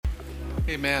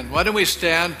Amen. Why don't we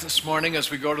stand this morning as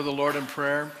we go to the Lord in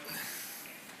prayer?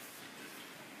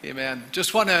 Amen.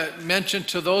 Just want to mention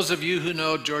to those of you who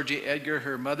know Georgie Edgar,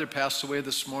 her mother passed away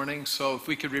this morning, so if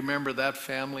we could remember that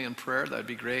family in prayer, that'd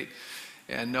be great.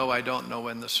 And no, I don't know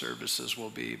when the services will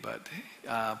be, but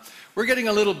we're getting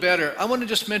a little better. I want to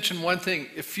just mention one thing.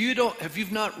 If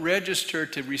you've not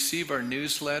registered to receive our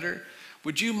newsletter,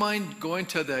 would you mind going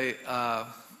to the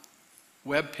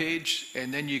web page,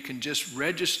 and then you can just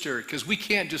register, because we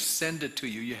can't just send it to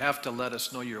you. You have to let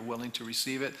us know you're willing to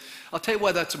receive it. I'll tell you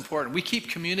why that's important. We keep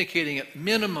communicating it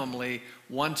minimally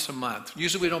once a month.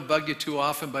 Usually we don't bug you too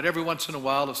often, but every once in a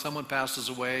while, if someone passes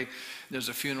away, there's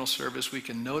a funeral service, we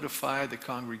can notify the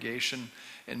congregation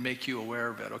and make you aware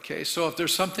of it, okay? So if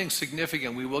there's something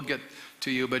significant, we will get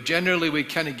to you, but generally we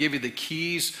kind of give you the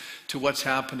keys to what's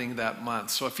happening that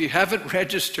month. So if you haven't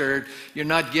registered, you're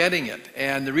not getting it.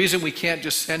 And the reason we can't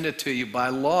just send it to you, by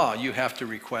law, you have to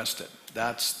request it.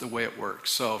 That's the way it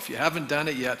works. So if you haven't done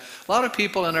it yet, a lot of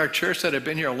people in our church that have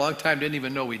been here a long time didn't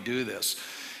even know we do this.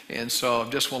 And so I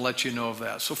just want to let you know of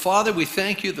that. So Father, we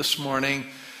thank you this morning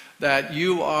that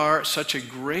you are such a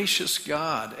gracious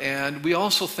God. And we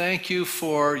also thank you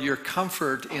for your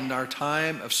comfort in our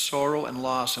time of sorrow and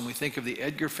loss. And we think of the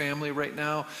Edgar family right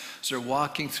now as they're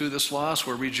walking through this loss.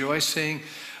 We're rejoicing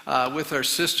with our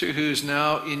sister who's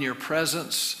now in your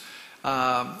presence.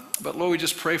 But Lord, we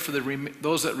just pray for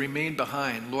those that remain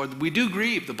behind. Lord, we do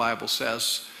grieve, the Bible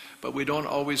says, but we don't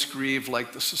always grieve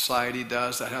like the society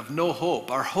does that have no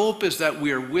hope. Our hope is that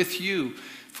we are with you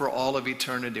for all of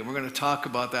eternity. We're going to talk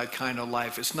about that kind of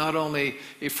life. It's not only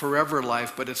a forever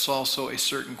life, but it's also a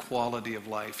certain quality of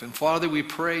life. And Father, we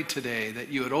pray today that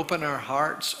you would open our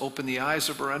hearts, open the eyes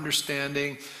of our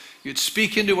understanding. You'd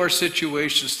speak into our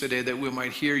situations today that we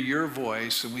might hear your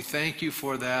voice. And we thank you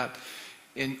for that.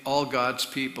 And all God's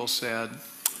people said,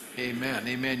 amen.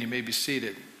 Amen. You may be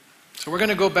seated. So we're going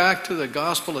to go back to the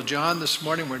Gospel of John this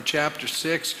morning. We're in chapter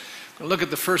 6. We're going to look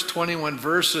at the first 21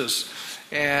 verses.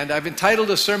 And I've entitled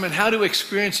the sermon, How to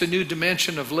Experience a New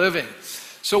Dimension of Living.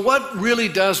 So what really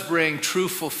does bring true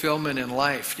fulfillment in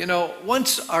life? You know,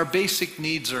 once our basic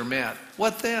needs are met,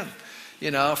 what then?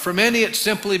 You know, for many it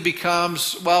simply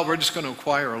becomes, well, we're just going to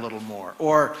acquire a little more.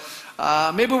 Or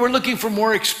maybe we're looking for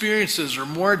more experiences or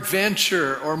more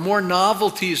adventure or more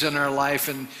novelties in our life.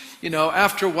 And, you know,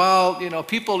 after a while, you know,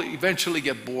 people eventually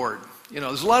get bored. You know,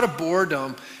 there's a lot of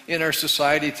boredom in our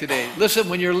society today. Listen,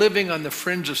 when you're living on the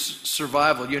fringe of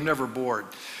survival, you're never bored.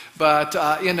 But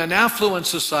in an affluent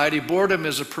society, boredom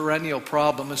is a perennial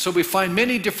problem. And so we find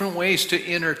many different ways to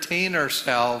entertain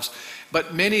ourselves,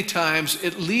 but many times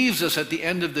it leaves us at the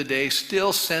end of the day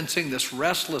still sensing this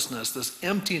restlessness, this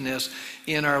emptiness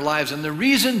in our lives. And the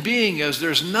reason being is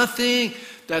there's nothing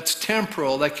that's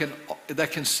temporal that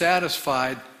can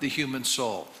satisfy the human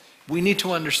soul. We need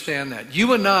to understand that.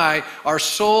 You and I, our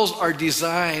souls are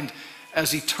designed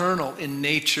as eternal in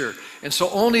nature. And so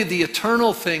only the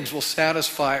eternal things will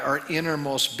satisfy our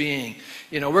innermost being.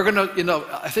 You know,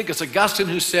 I think it's Augustine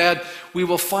who said, we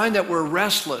will find that we're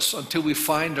restless until we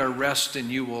find our rest in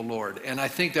you, O Lord. And I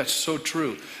think that's so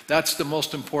true. That's the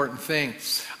most important thing.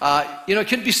 It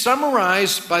can be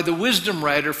summarized by the wisdom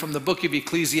writer from the book of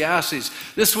Ecclesiastes.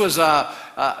 This was,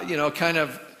 kind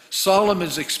of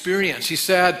Solomon's experience. He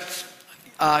said,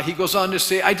 he goes on to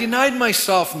say, I denied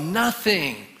myself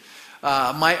nothing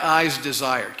my eyes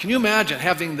desired. Can you imagine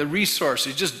having the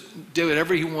resources, just do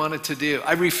whatever he wanted to do?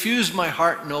 I refused my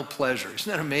heart no pleasure.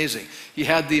 Isn't that amazing? He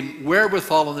had the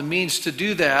wherewithal and the means to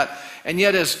do that. And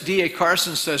yet, as D.A.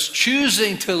 Carson says,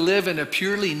 choosing to live in a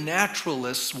purely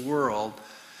naturalist world,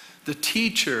 the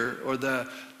teacher or the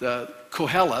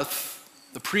Koheleth,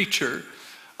 the preacher,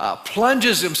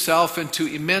 plunges himself into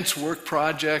immense work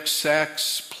projects,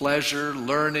 sex, pleasure,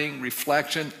 learning,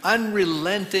 reflection,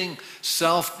 unrelenting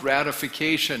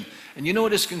self-gratification. And you know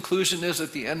what his conclusion is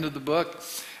at the end of the book?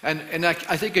 And I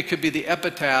think it could be the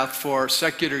epitaph for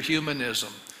secular humanism.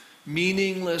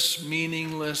 Meaningless,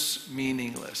 meaningless,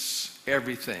 meaningless.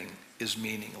 Everything is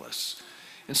meaningless.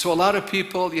 And so a lot of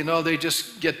people, they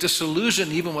just get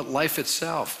disillusioned even with life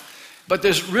itself. But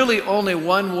there's really only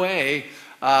one way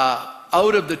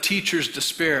out of the teacher's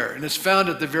despair. And it's found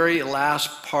at the very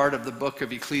last part of the book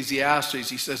of Ecclesiastes.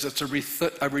 He says it's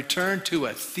a return to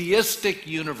a theistic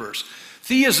universe.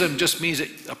 Theism just means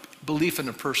a belief in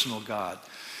a personal God,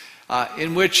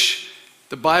 in which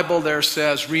the Bible there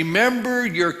says, remember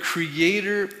your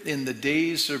Creator in the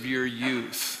days of your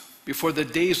youth, before the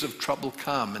days of trouble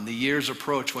come and the years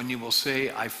approach when you will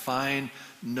say, I find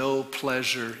no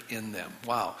pleasure in them.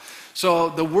 Wow. So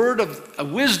the word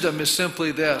of wisdom is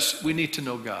simply this: we need to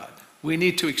know God. We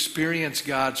need to experience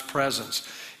God's presence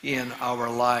in our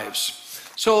lives.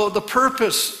 So the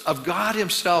purpose of God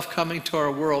himself coming to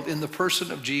our world in the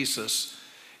person of Jesus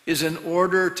is in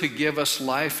order to give us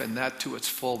life, and that to its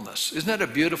fullness. Isn't that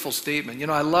a beautiful statement? You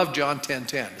know, I love John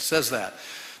 10:10. It says that.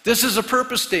 This is a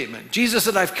purpose statement. Jesus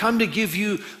said, I've come to give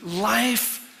you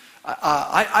life.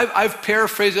 I've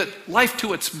paraphrased it, life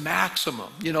to its maximum.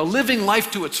 You know, living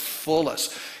life to its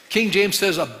fullest. King James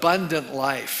says abundant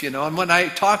life, you know. And when I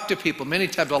talk to people, many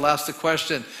times I'll ask the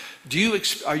question,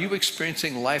 are you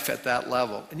experiencing life at that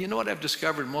level? And you know what I've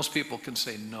discovered? Most people can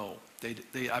say no.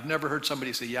 I've never heard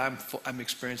somebody say, yeah, I'm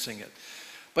experiencing it.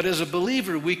 But as a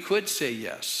believer, we could say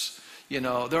yes. You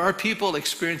know, there are people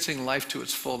experiencing life to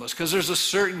its fullness because there's a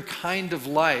certain kind of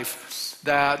life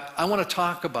that I want to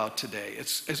talk about today.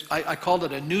 I called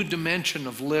it a new dimension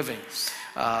of living.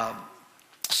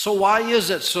 So why is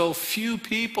it so few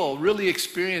people really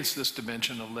experience this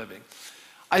dimension of living?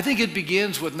 I think it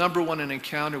begins with, number one, an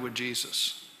encounter with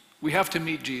Jesus. We have to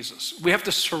meet Jesus. We have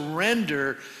to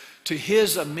surrender to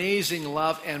his amazing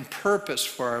love and purpose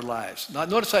for our lives. Now,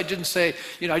 notice I didn't say,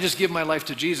 you know, I just give my life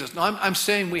to Jesus. No, I'm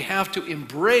saying we have to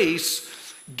embrace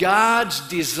God's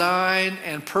design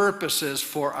and purposes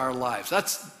for our lives.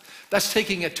 That's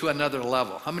taking it to another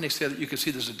level. How many say that you can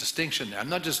see there's a distinction there? I'm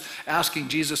not just asking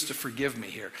Jesus to forgive me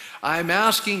here. I'm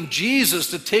asking Jesus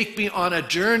to take me on a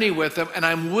journey with him, and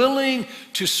I'm willing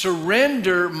to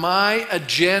surrender my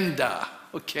agenda,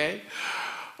 okay?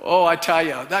 Oh, I tell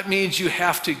you, that means you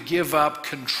have to give up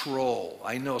control.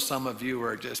 I know some of you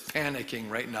are just panicking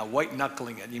right now,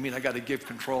 white-knuckling it. You mean I got to give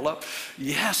control up?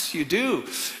 Yes, you do.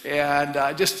 And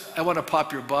I want to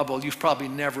pop your bubble. You've probably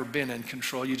never been in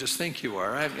control. You just think you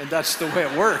are, right? And that's the way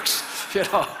it works. You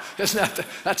know,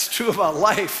 that's true about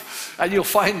life. And you'll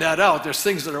find that out. There's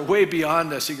things that are way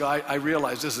beyond this. You go, I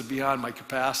realize this is beyond my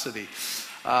capacity.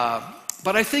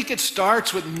 But I think it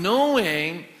starts with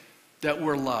knowing that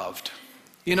we're loved.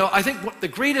 You know, I think the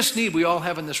greatest need we all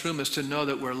have in this room is to know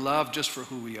that we're loved just for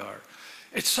who we are.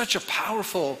 It's such a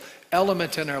powerful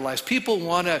element in our lives. People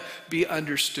want to be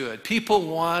understood. People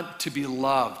want to be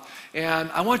loved.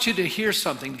 And I want you to hear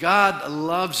something. God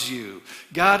loves you.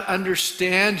 God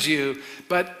understands you.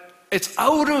 But it's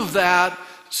out of that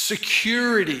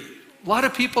security. A lot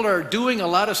of people are doing a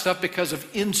lot of stuff because of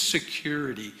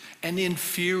insecurity and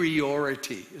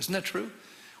inferiority. Isn't that true?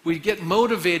 We get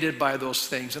motivated by those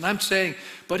things. And I'm saying,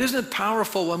 but isn't it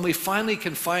powerful when we finally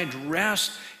can find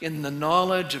rest in the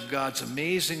knowledge of God's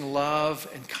amazing love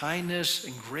and kindness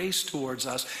and grace towards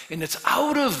us? And it's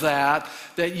out of that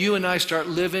that you and I start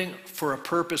living for a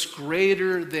purpose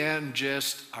greater than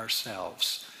just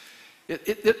ourselves.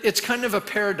 It's kind of a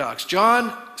paradox.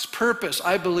 John's purpose,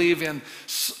 I believe, in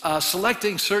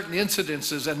selecting certain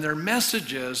incidences and their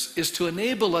messages is to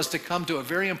enable us to come to a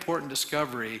very important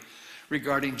discovery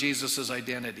regarding Jesus'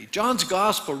 identity. John's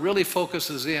gospel really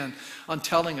focuses in on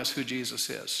telling us who Jesus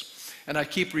is. And I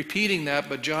keep repeating that,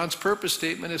 but John's purpose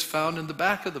statement is found in the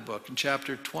back of the book in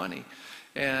chapter 20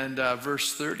 and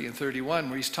verse 30 and 31,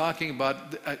 where he's talking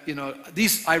about,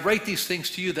 I write these things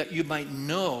to you that you might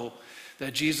know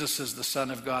that Jesus is the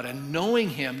Son of God, and knowing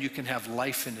him, you can have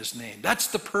life in his name. That's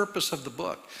the purpose of the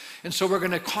book. And so we're going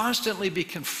to constantly be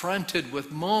confronted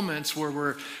with moments where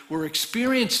we're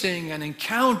experiencing and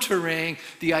encountering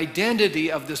the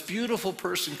identity of this beautiful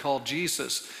person called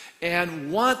Jesus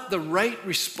and what the right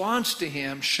response to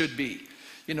him should be.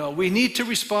 You know, we need to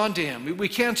respond to him. We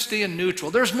can't stay in neutral.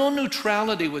 There's no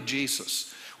neutrality with Jesus.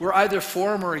 We're either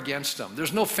for him or against him.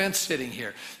 There's no fence sitting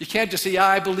here. You can't just say, yeah,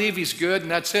 I believe he's good,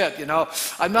 and that's it. You know,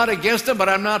 I'm not against him, but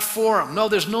I'm not for him. No,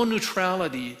 there's no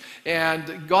neutrality.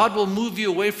 And God will move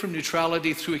you away from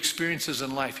neutrality through experiences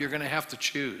in life. You're going to have to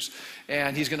choose.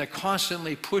 And he's going to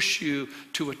constantly push you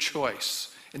to a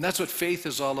choice. And that's what faith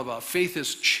is all about. Faith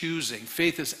is choosing.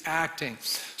 Faith is acting.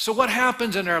 So what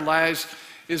happens in our lives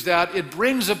is that it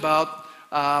brings about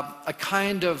a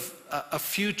kind of a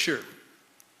future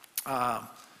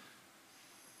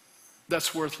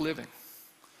that's worth living.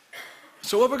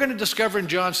 So what we're going to discover in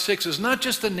John 6 is not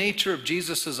just the nature of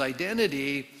Jesus'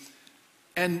 identity,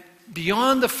 and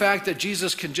beyond the fact that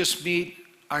Jesus can just meet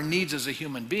our needs as a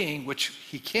human being, which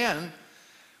he can,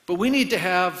 but we need to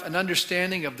have an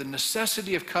understanding of the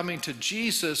necessity of coming to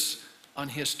Jesus on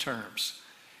his terms.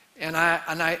 And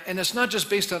it's not just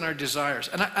based on our desires.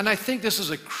 And I think this is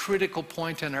a critical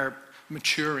point in our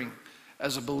maturing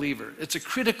as a believer. It's a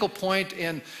critical point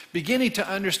in beginning to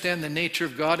understand the nature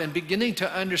of God and beginning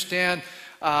to understand,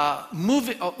 let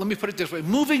me put it this way,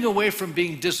 moving away from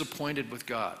being disappointed with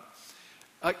God.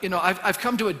 I've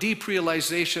come to a deep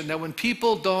realization that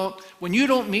when you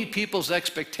don't meet people's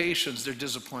expectations, they're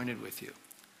disappointed with you.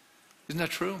 Isn't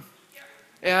that true?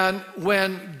 And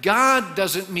when God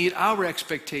doesn't meet our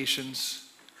expectations,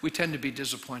 we tend to be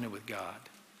disappointed with God.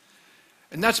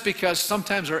 And that's because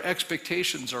sometimes our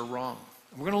expectations are wrong.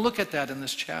 We're going to look at that in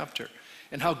this chapter,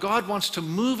 and how God wants to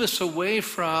move us away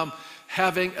from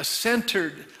having a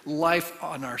centered life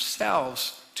on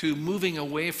ourselves to moving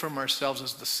away from ourselves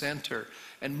as the center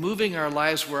and moving our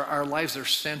lives where our lives are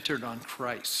centered on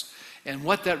Christ, and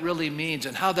what that really means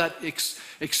and how that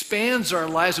expands our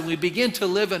lives, and we begin to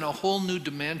live in a whole new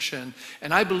dimension.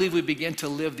 And I believe we begin to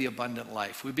live the abundant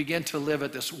life. We begin to live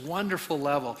at this wonderful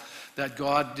level that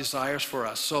God desires for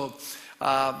us. So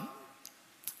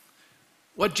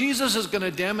what Jesus is going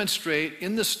to demonstrate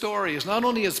in the story is not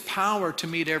only his power to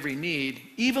meet every need,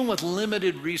 even with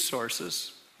limited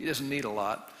resources. He doesn't need a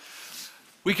lot.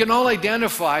 We can all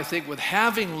identify, I think, with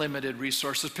having limited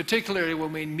resources, particularly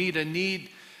when we meet a need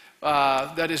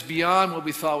that is beyond what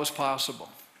we thought was possible.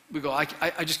 We go,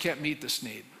 I just can't meet this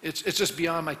need. It's just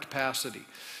beyond my capacity.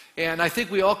 And I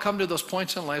think we all come to those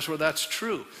points in life where that's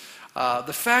true.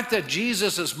 The fact that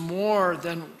Jesus is more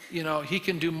than, he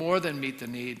can do more than meet the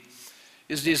need,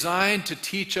 is designed to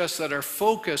teach us that our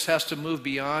focus has to move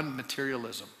beyond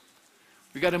materialism.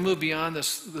 We've got to move beyond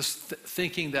this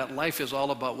thinking that life is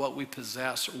all about what we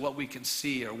possess or what we can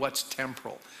see or what's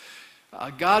temporal.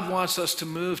 God wants us to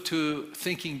move to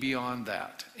thinking beyond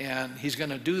that. And he's going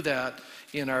to do that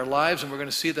in our lives, and we're going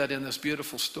to see that in this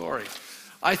beautiful story.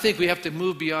 I think we have to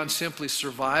move beyond simply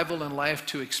survival in life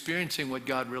to experiencing what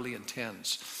God really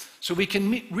intends. So we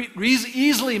can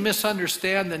easily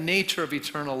misunderstand the nature of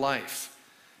eternal life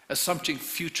as something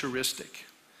futuristic.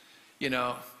 In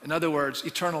other words,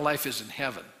 eternal life is in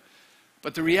heaven.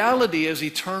 But the reality is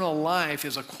eternal life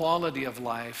is a quality of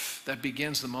life that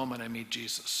begins the moment I meet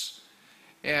Jesus.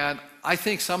 And I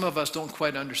think some of us don't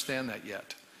quite understand that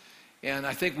yet. And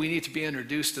I think we need to be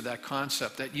introduced to that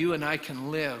concept that you and I can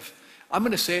live, I'm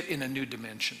going to say it, in a new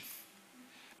dimension.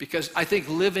 Because I think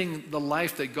living the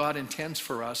life that God intends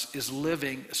for us is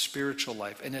living a spiritual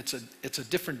life. And it's a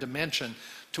different dimension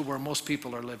to where most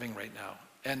people are living right now.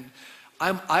 And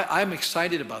I'm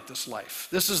excited about this life.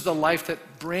 This is the life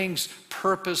that brings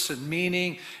purpose and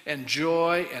meaning and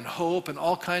joy and hope and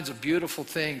all kinds of beautiful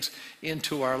things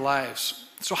into our lives.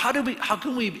 So how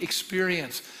can we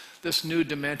experience this new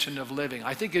dimension of living?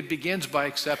 I think it begins by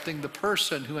accepting the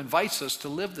person who invites us to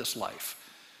live this life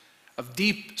of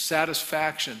deep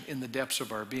satisfaction in the depths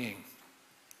of our being.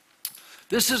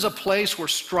 This is a place where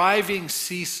striving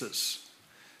ceases.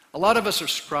 A lot of us are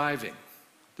striving.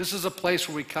 This is a place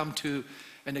where we come to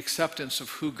an acceptance of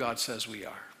who God says we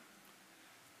are.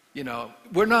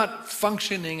 We're not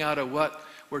functioning out of what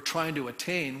we're trying to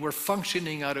attain. We're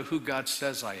functioning out of who God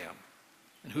says I am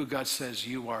and who God says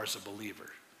you are as a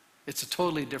believer. It's a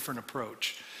totally different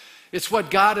approach. It's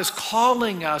what God is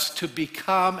calling us to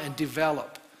become and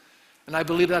develop. And I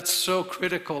believe that's so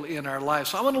critical in our lives.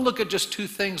 So I want to look at just two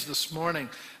things this morning.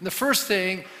 And the first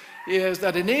thing is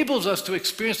that enables us to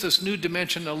experience this new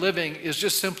dimension of living is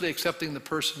just simply accepting the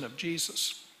person of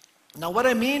Jesus. Now, what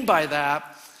I mean by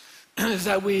that is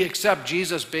that we accept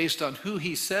Jesus based on who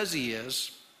he says he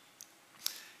is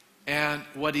and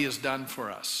what he has done for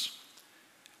us.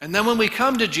 And then when we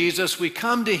come to Jesus, we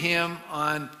come to him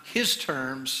on his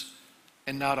terms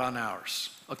and not on ours.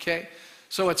 Okay?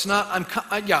 So it's not,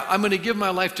 I'm going to give my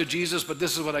life to Jesus, but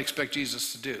this is what I expect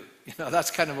Jesus to do. That's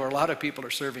kind of where a lot of people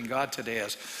are serving God today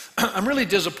as. I'm really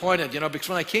disappointed, because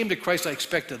when I came to Christ, I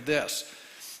expected this.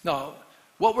 No,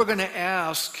 what we're going to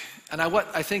ask, and what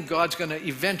I think God's going to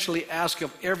eventually ask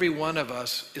of every one of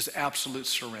us is absolute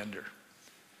surrender.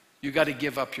 You got to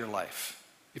give up your life.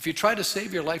 If you try to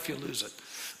save your life, you lose it.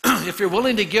 If you're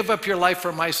willing to give up your life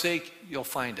for my sake, you'll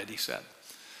find it, he said.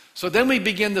 So then we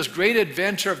begin this great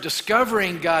adventure of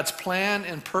discovering God's plan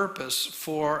and purpose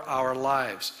for our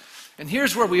lives. And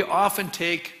here's where we often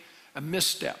take a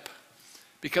misstep,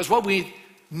 because what we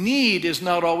need is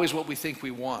not always what we think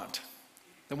we want.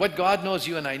 And what God knows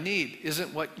you and I need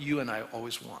isn't what you and I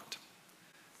always want.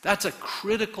 That's a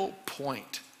critical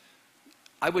point.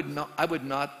 I would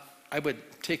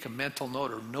take a mental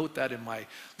note or note that in my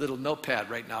little notepad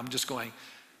right now. I'm just going,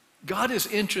 God is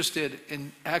interested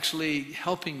in actually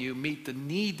helping you meet the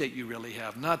need that you really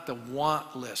have, not the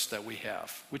want list that we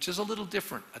have, which is a little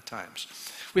different at times.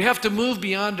 We have to move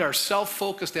beyond our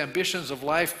self-focused ambitions of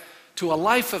life to a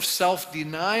life of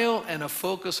self-denial and a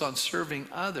focus on serving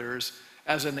others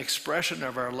as an expression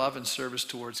of our love and service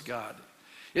towards God.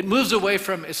 It moves away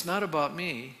from, it's not about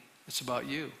me, it's about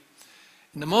you.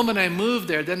 And the moment I move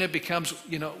there, then it becomes,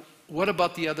 what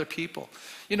about the other people?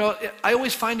 I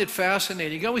always find it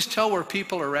fascinating. You can always tell where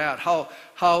people are at,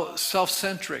 how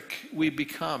self-centric we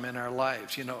become in our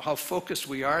lives, how focused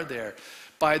we are there.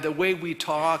 by the way we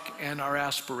talk and our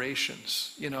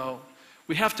aspirations.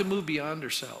 We have to move beyond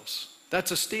ourselves.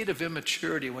 That's a state of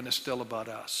immaturity when it's still about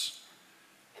us.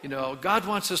 God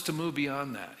wants us to move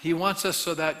beyond that. He wants us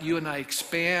so that you and I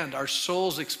expand, our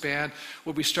souls expand,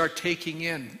 where we start taking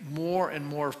in more and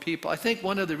more of people. I think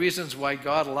one of the reasons why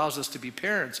God allows us to be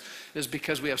parents is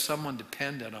because we have someone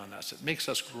dependent on us. It makes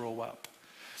us grow up.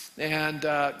 And,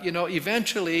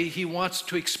 eventually he wants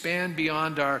to expand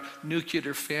beyond our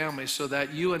nuclear family so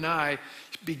that you and I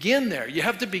begin there. You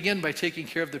have to begin by taking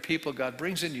care of the people God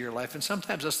brings into your life. And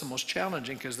sometimes that's the most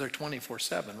challenging because they're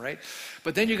 24/7, right?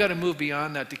 But then you got to move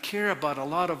beyond that to care about a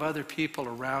lot of other people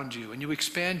around you. And you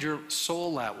expand your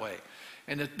soul that way.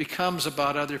 And it becomes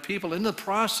about other people. In the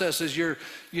process, as you're,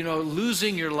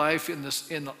 losing your life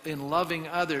in loving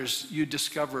others, you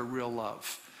discover real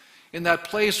love. In that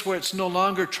place where it's no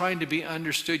longer trying to be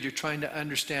understood, you're trying to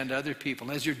understand other people.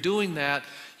 And as you're doing that,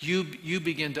 you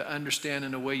begin to understand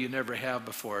in a way you never have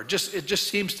before. It just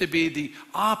seems to be the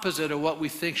opposite of what we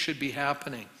think should be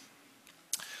happening.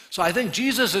 So I think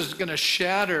Jesus is going to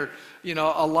shatter,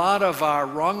 a lot of our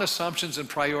wrong assumptions and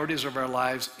priorities of our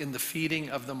lives in the feeding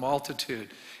of the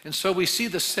multitude. And so we see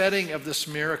the setting of this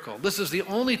miracle. This is the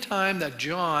only time that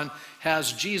John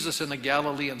has Jesus in a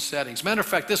Galilean setting. As a matter of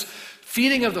fact, this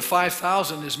feeding of the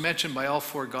 5,000 is mentioned by all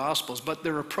four Gospels, but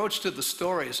their approach to the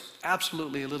story is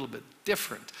absolutely a little bit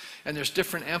different. And there's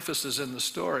different emphasis in the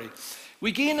story.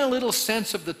 We gain a little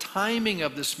sense of the timing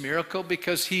of this miracle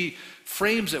because he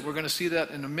frames it. We're going to see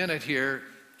that in a minute here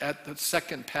at the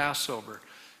second Passover.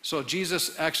 So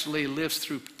Jesus actually lives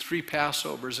through 3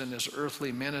 Passovers in his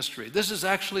earthly ministry. This is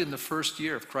actually in the first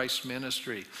year of Christ's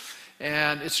ministry.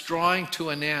 And it's drawing to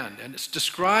an end. And it's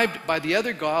described by the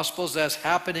other Gospels as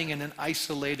happening in an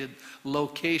isolated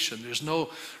location. There's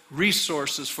no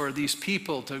resources for these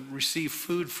people to receive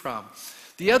food from.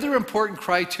 The other important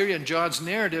criteria in John's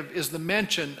narrative is the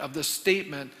mention of the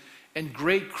statement, and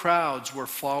great crowds were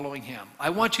following him. I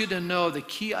want you to know the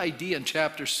key idea in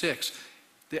chapter 6,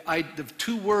 the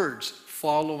 2 words,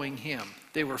 following him.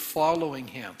 They were following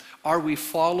him. Are we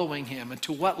following him? And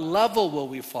to what level will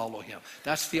we follow him?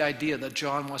 That's the idea that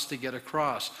John wants to get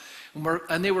across.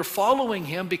 And they were following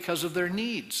him because of their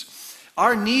needs.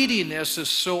 Our neediness is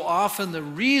so often the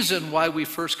reason why we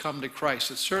first come to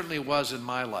Christ. It certainly was in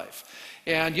my life.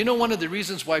 And one of the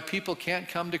reasons why people can't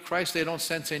come to Christ, they don't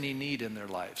sense any need in their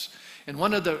lives. And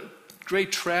one of the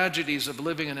great tragedies of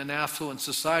living in an affluent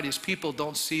society is people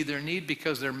don't see their need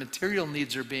because their material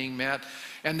needs are being met,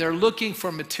 and they're looking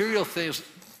for material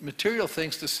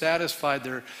things to satisfy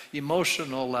their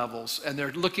emotional levels, and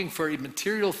they're looking for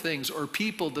material things or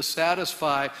people to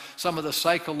satisfy some of the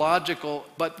psychological,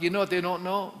 but what they don't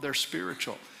know? They're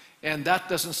spiritual. And that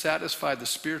doesn't satisfy the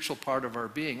spiritual part of our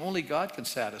being. Only God can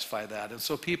satisfy that. And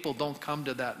so people don't come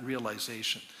to that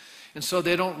realization. And so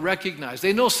they don't recognize.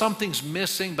 They know something's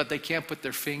missing, but they can't put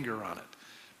their finger on it.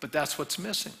 But that's what's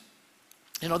missing.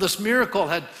 This miracle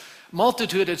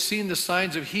multitude had seen the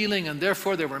signs of healing, and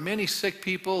therefore there were many sick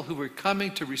people who were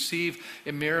coming to receive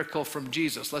a miracle from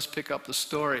Jesus. Let's pick up the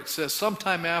story. It says,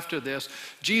 sometime after this,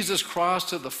 Jesus crossed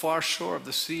to the far shore of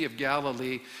the Sea of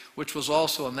Galilee, which was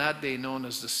also on that day known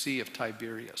as the Sea of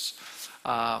Tiberias.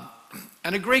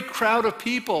 And a great crowd of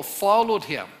people followed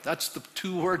him. That's the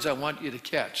 2 words I want you to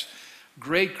catch.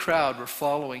 Great crowd were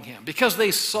following him because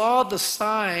they saw the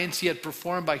signs he had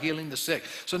performed by healing the sick.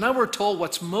 So now we're told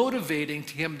what's motivating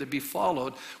him to be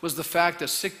followed was the fact that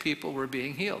sick people were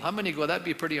being healed. How many go, that'd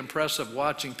be pretty impressive,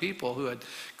 watching people who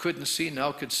couldn't see,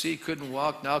 now could see, couldn't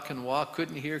walk, now can walk,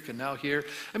 couldn't hear, can now hear.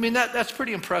 I mean, that's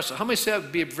pretty impressive. How many say that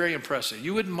would be very impressive?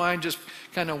 You wouldn't mind just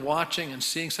kind of watching and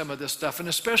seeing some of this stuff, and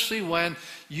especially when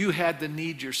you had the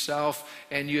need yourself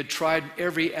and you had tried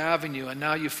every avenue, and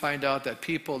now you find out that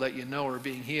people that you know are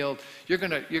being healed. You're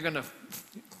gonna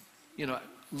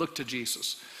look to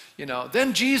Jesus.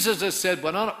 Then Jesus, it said,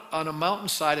 went on a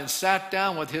mountainside and sat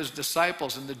down with his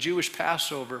disciples, and the Jewish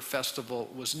Passover festival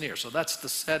was near. So that's the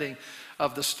setting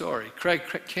of the story. Craig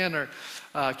Keener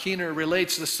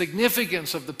relates the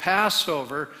significance of the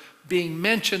Passover being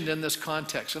mentioned in this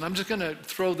context. And I'm just going to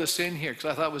throw this in here because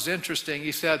I thought it was interesting.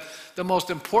 He said, the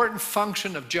most important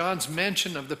function of John's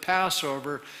mention of the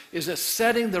Passover is that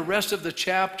setting the rest of the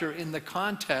chapter in the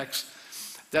context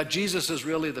that Jesus is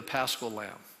really the Paschal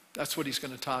Lamb. That's what he's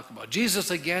going to talk about.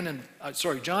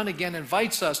 John again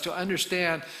invites us to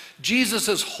understand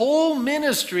Jesus' whole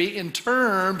ministry in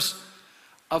terms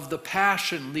of the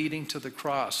passion leading to the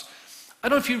cross. I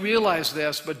don't know if you realize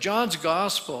this, but John's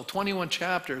gospel, 21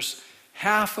 chapters,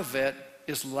 half of it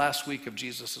is the last week of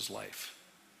Jesus' life.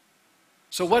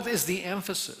 So what is the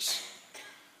emphasis?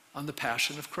 On the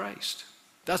passion of Christ.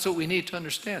 That's what we need to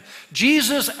understand.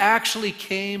 Jesus actually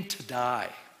came to die.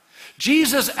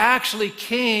 Jesus actually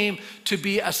came to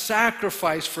be a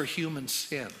sacrifice for human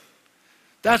sin.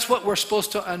 That's what we're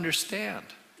supposed to understand.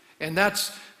 And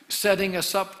that's setting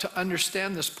us up to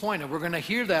understand this point. And we're going to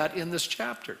hear that in this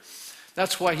chapter.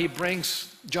 That's why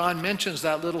John mentions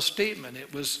that little statement.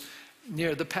 It was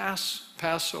near the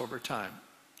Passover time.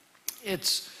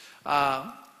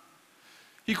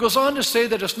 He goes on to say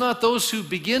that it's not those who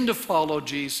begin to follow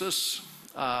Jesus,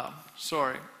 but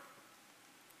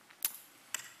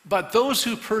those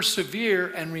who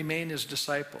persevere and remain his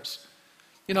disciples.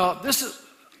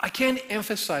 I can't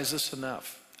emphasize this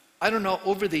enough. I don't know,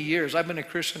 over the years, I've been a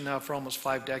Christian now for almost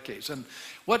 5 decades, and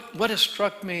what has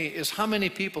struck me is how many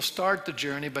people start the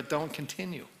journey but don't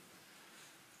continue.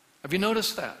 Have you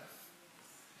noticed that?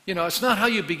 It's not how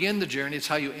you begin the journey, it's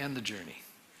how you end the journey.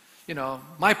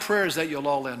 My prayer is that you'll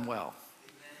all end well,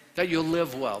 that you'll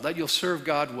live well, that you'll serve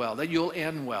God well, that you'll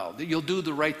end well, that you'll do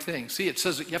the right thing. See, it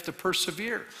says that you have to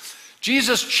persevere.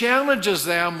 Jesus challenges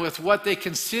them with what they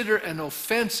consider an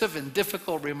offensive and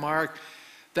difficult remark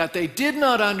that they did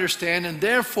not understand, and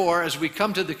therefore, as we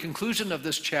come to the conclusion of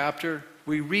this chapter,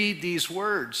 we read these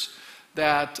words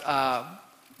that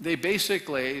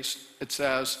it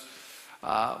says,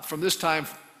 from this time,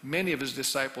 many of his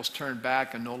disciples turned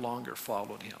back and no longer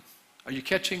followed him. Are you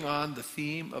catching on the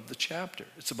theme of the chapter?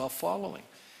 It's about following.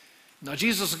 Now,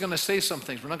 Jesus is going to say some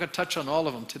things. We're not going to touch on all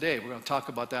of them today. We're going to talk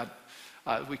about that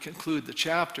as we conclude the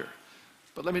chapter.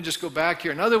 But let me just go back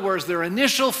here. In other words, their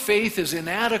initial faith is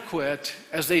inadequate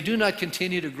as they do not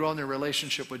continue to grow in their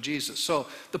relationship with Jesus. So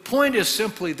the point is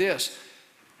simply this.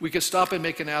 We could stop and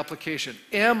make an application.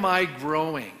 Am I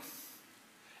growing?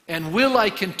 And will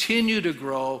I continue to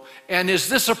grow? And is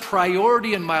this a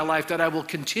priority in my life that I will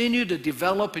continue to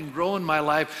develop and grow in my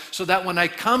life so that when I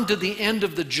come to the end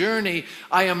of the journey,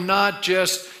 I am not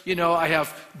just, I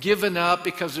have given up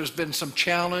because there's been some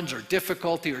challenge or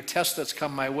difficulty or test that's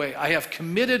come my way. I have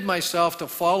committed myself to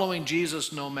following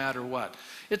Jesus no matter what.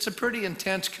 It's a pretty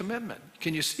intense commitment.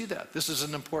 Can you see that? This is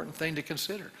an important thing to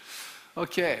consider.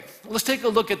 Okay, let's take a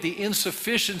look at the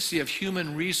insufficiency of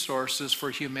human resources for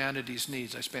humanity's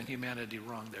needs. I spelled humanity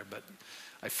wrong there, but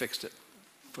I fixed it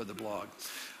for the blog.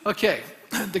 Okay,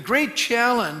 the great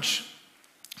challenge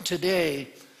today,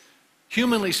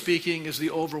 humanly speaking, is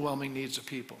the overwhelming needs of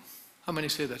people. How many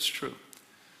say that's true?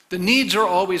 The needs are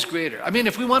always greater. I mean,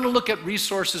 if we want to look at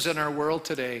resources in our world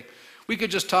today, we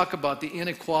could just talk about the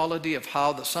inequality of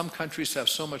how some countries have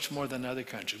so much more than other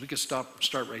countries. We could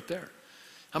start right there.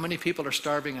 How many people are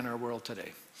starving in our world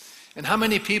today? And how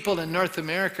many people in North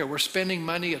America, we're spending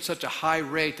money at such a high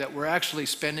rate that we're actually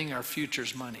spending our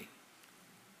future's money.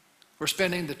 We're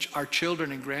spending our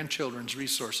children and grandchildren's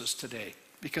resources today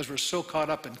because we're so caught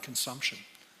up in consumption.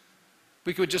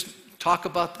 We could just talk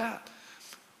about that.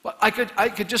 Well, I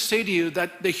could just say to you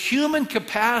that the human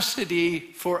capacity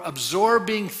for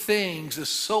absorbing things is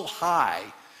so high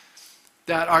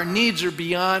that our needs are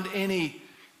beyond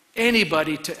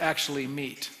anybody to actually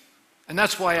meet. And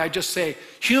that's why I just say,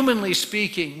 humanly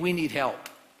speaking, we need help.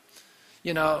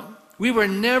 We were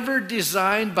never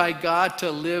designed by God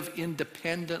to live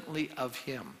independently of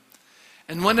him.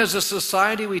 And when as a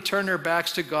society we turn our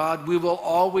backs to God, we will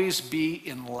always be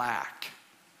in lack.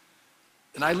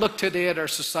 And I look today at our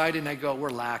society and I go, we're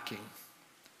lacking.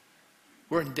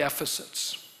 We're in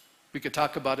deficits. We could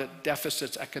talk about it,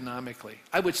 deficits economically.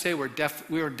 I would say we're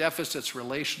in deficits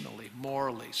relationally,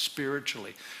 morally,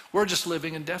 spiritually. We're just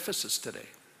living in deficits today.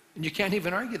 And you can't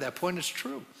even argue that point. It's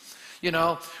true.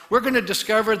 We're going to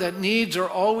discover that needs are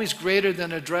always greater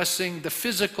than addressing the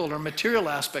physical or material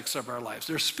aspects of our lives.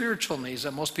 There's spiritual needs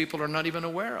that most people are not even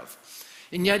aware of.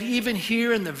 And yet even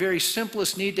here in the very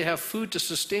simplest need to have food to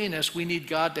sustain us, we need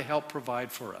God to help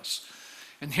provide for us.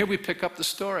 And here we pick up the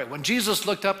story. When Jesus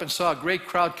looked up and saw a great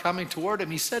crowd coming toward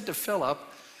him, he said to Philip,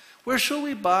 "Where shall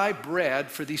we buy bread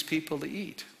for these people to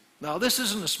eat?" Now, this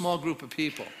isn't a small group of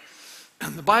people.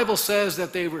 The Bible says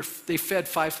that they fed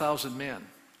 5,000 men.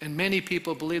 And many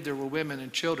people believe there were women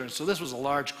and children. So this was a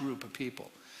large group of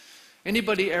people.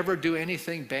 Anybody ever do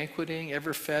anything banqueting,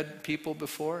 ever fed people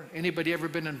before? Anybody ever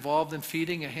been involved in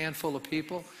feeding a handful of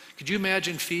people? Could you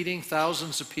imagine feeding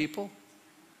thousands of people?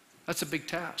 That's a big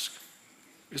task.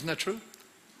 Isn't that true?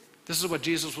 This is what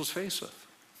Jesus was faced with.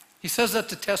 He says that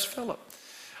to test Philip.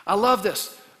 I love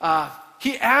this.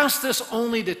 He asked this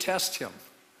only to test him.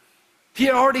 He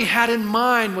already had in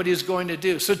mind what he was going to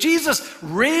do. So Jesus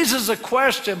raises a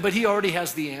question, but he already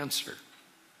has the answer.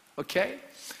 Okay?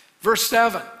 Verse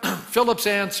 7, Philip's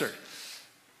answer.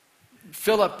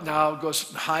 Philip now goes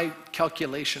high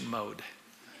calculation mode.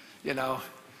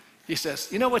 He says,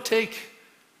 "You know what, take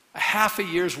a half a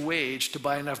year's wage to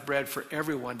buy enough bread for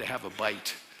everyone to have a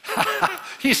bite.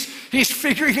 He's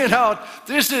figuring it out.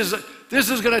 This is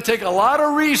going to take a lot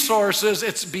of resources.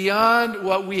 It's beyond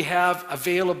what we have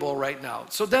available right now.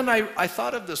 So then I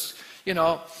thought of this,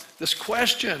 this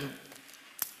question.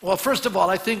 Well, first of all,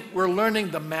 I think we're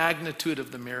learning the magnitude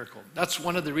of the miracle. That's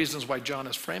one of the reasons why John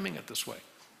is framing it this way.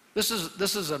 This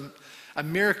is a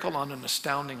miracle on an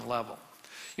astounding level.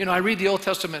 I read the Old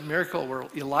Testament miracle where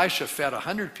Elisha fed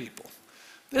 100 people.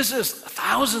 This is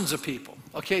thousands of people.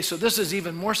 Okay, so this is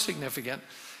even more significant.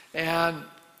 And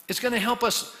it's going to help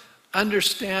us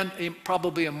understand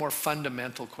probably a more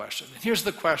fundamental question. And here's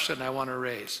the question I want to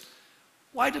raise.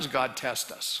 Why does God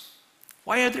test us?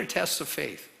 Why are there tests of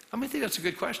faith? How many think that's a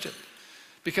good question?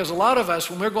 Because a lot of us,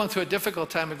 when we're going through a difficult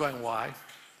time, we're going, why?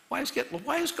 Why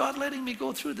is God letting me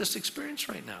go through this experience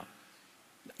right now?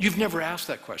 You've never asked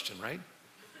that question, right?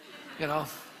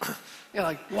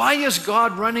 Like, why is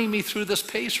God running me through this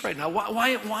pace right now?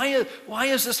 Why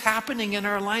is this happening in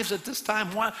our lives at this time?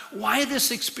 Why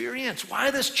this experience? Why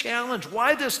this challenge?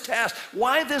 Why this test?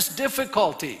 Why this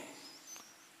difficulty?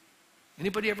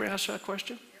 Anybody ever ask that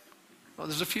question? Well,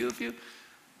 there's a few of you.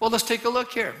 Well, let's take a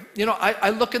look here. I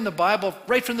look in the Bible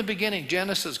right from the beginning,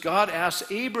 Genesis. God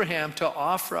asked Abraham to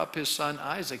offer up his son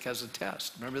Isaac as a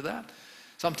test. Remember that?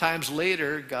 Sometimes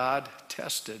later, God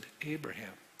tested Abraham.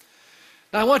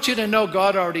 Now, I want you to know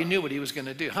God already knew what he was going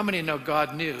to do. How many know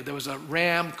God knew there was a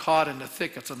ram caught in the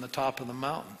thickets on the top of the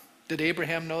mountain? Did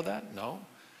Abraham know that? No.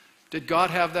 Did God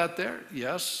have that there?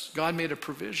 Yes. God made a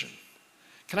provision.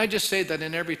 Can I just say that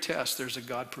in every test, there's a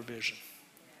God provision?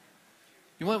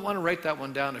 You might want to write that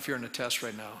one down if you're in a test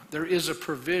right now. There is a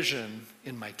provision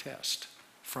in my test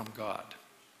from God.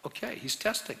 Okay, he's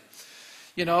testing.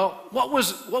 What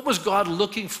was God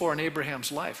looking for in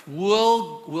Abraham's life?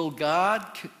 Will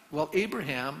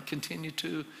Abraham continue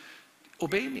to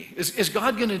obey me? Is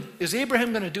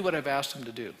Abraham going to do what I've asked him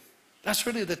to do? That's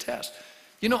really the test.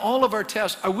 All of our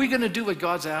tests, are we going to do what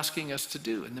God's asking us to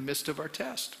do in the midst of our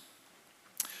test?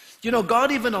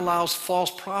 God even allows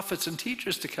false prophets and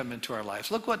teachers to come into our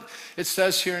lives. Look what it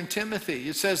says here in Timothy.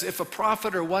 It says, if a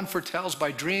prophet or one foretells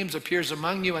by dreams appears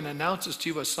among you and announces to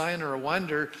you a sign or a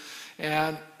wonder,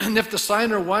 and if the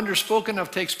sign or wonder spoken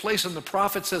of takes place and the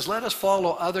prophet says, let us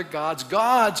follow other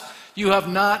gods you have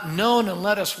not known, and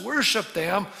let us worship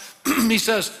them, he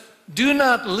says, do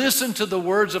not listen to the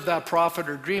words of that prophet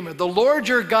or dreamer. The Lord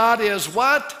your God is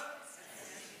what?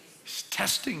 He's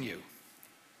testing you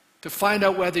to find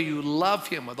out whether you love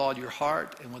him with all your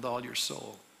heart and with all your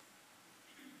soul.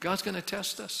 God's going to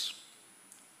test us.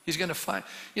 He's going to find,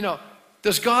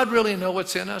 does God really know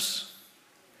what's in us?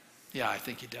 Yeah, I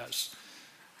think he does.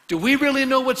 Do we really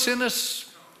know what's in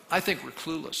us? I think we're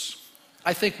clueless.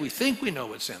 I think we know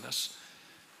what's in us.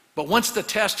 But once the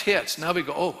test hits, now we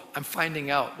go, oh, I'm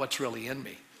finding out what's really in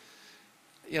me.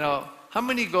 How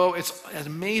many go, it's an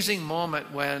amazing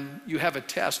moment when you have a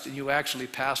test and you actually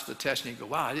pass the test and you go,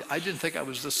 wow, I didn't think I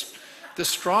was this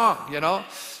strong,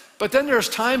 But then there's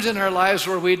times in our lives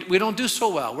where we don't do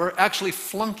so well. We're actually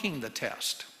flunking the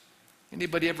test.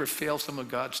 Anybody ever fail some of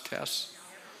God's tests?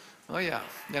 Oh yeah,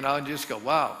 and you just go,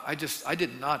 wow, I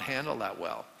did not handle that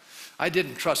well. I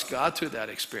didn't trust God through that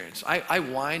experience. I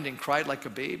whined and cried like a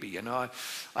baby,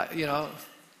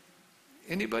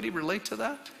 Anybody relate to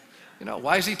that?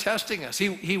 Why is he testing us?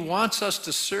 He wants us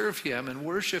to serve him and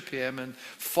worship him and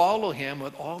follow him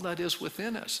with all that is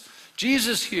within us.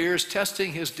 Jesus here is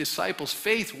testing his disciples'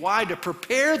 faith. Why? To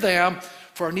prepare them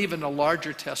for an even a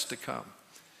larger test to come.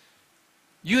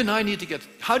 You and I need to get,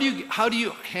 how do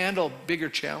you handle bigger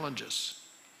challenges?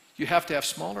 You have to have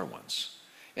smaller ones.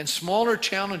 And smaller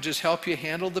challenges help you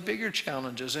handle the bigger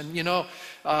challenges. And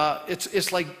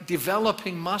it's like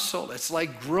developing muscle. It's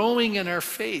like growing in our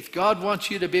faith. God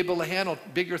wants you to be able to handle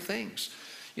bigger things,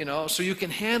 so you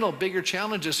can handle bigger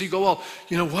challenges. So you go, well,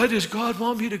 why does God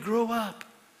want me to grow up?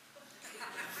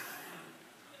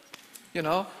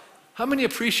 How many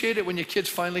appreciate it when your kids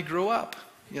finally grow up,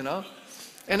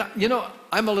 And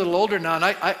I'm a little older now, and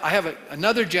I have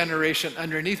another generation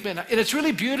underneath me, and it's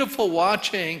really beautiful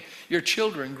watching your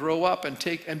children grow up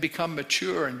and become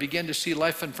mature and begin to see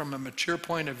life from a mature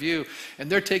point of view, and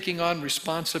they're taking on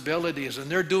responsibilities, and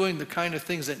they're doing the kind of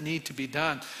things that need to be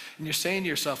done. And you're saying to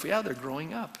yourself, yeah, they're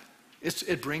growing up.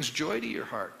 It brings joy to your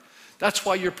heart. That's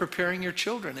why you're preparing your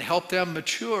children to help them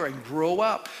mature and grow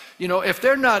up. If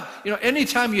they're not,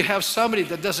 anytime you have somebody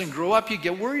that doesn't grow up, you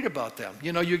get worried about them.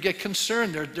 You get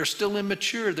concerned. They're still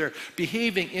immature. They're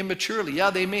behaving immaturely.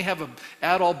 Yeah, they may have an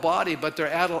adult body, but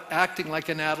they're acting like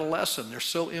an adolescent. They're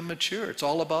so immature. It's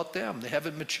all about them. They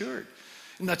haven't matured.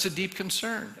 And that's a deep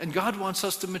concern. And God wants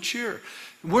us to mature.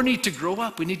 We need to grow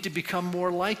up. We need to become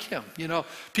more like him. You know,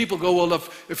 people go, well,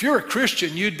 if you're a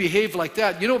Christian, you'd behave like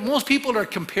that. You know, most people are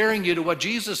comparing you to what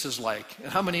Jesus is like.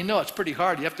 And how many know it's pretty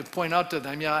hard? You have to point out to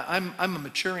them, yeah, I'm a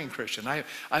maturing Christian.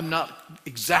 I'm not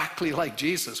exactly like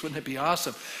Jesus. Wouldn't it be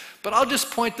awesome? But I'll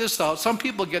just point this out. Some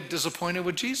people get disappointed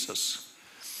with Jesus.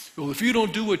 Well, if you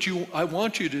don't do what I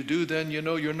want you to do, then, you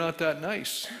know, you're not that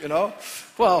nice, you know?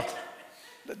 Well,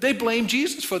 they blame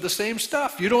Jesus for the same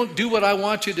stuff. You don't do what I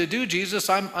want you to do, Jesus.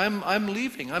 I'm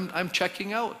leaving. I'm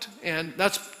checking out. And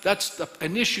that's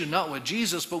an issue not with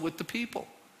Jesus, but with the people.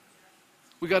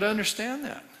 We got to understand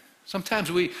that.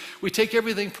 Sometimes we take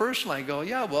everything personally and go,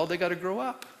 yeah, well, they got to grow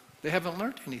up. They haven't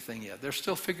learned anything yet. They're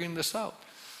still figuring this out.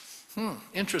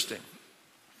 Interesting.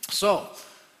 So,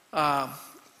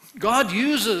 God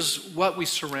uses what we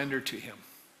surrender to him.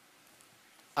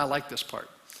 I like this part.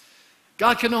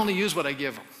 God can only use what I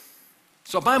give him.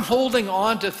 So if I'm holding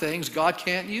on to things, God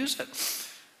can't use it.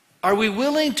 Are we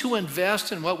willing to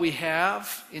invest in what we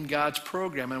have in God's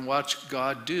program and watch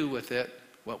God do with it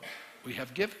what we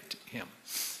have given to him?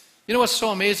 You know what's so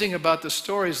amazing about this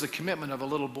story is the commitment of a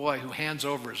little boy who hands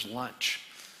over his lunch.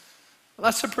 Well,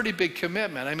 that's a pretty big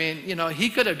commitment. I mean, you know, he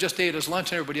could have just ate his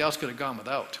lunch and everybody else could have gone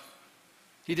without.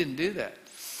 He didn't do that.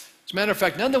 As a matter of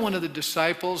fact, another one of the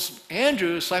disciples,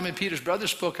 Andrew, Simon Peter's brother,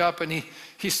 spoke up and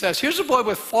he says, here's a boy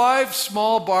with 5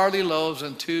 small barley loaves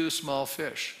and 2 small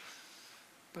fish.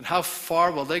 But how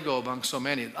far will they go among so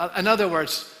many? In other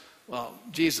words, well,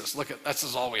 Jesus, look, this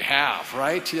is all we have,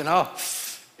 right? You know.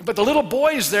 But the little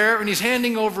boy's there and he's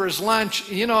handing over his lunch.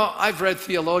 You know, I've read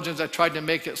theologians that tried to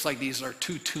make it like these are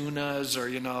 2 tunas or,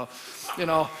 you know.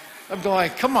 I'm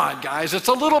going, come on, guys, it's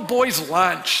a little boy's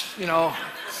lunch, you know.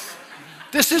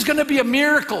 This is going to be a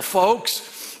miracle,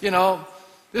 folks. You know,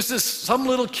 this is some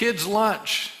little kid's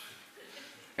lunch.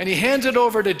 And he hands it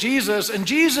over to Jesus, and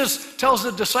Jesus tells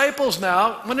the disciples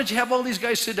now, why don't you have all these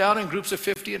guys sit down in groups of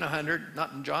 50 and 100,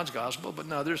 not in John's gospel, but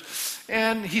in others.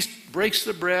 And he breaks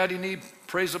the bread, and he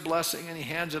prays a blessing, and he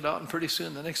hands it out, and pretty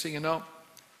soon, the next thing you know,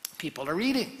 people are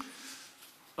eating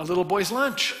a little boy's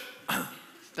lunch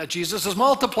that Jesus is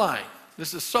multiplying.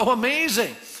 This is so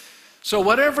amazing. So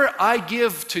whatever I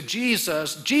give to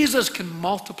Jesus, Jesus can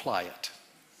multiply it.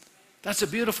 That's a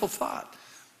beautiful thought.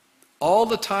 All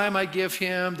the time I give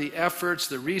him, the efforts,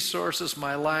 the resources,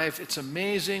 my life, it's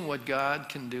amazing what God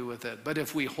can do with it. But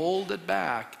if we hold it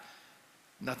back,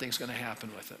 nothing's going to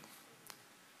happen with it.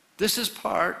 This is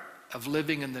part of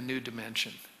living in the new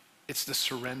dimension. It's the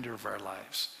surrender of our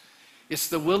lives. It's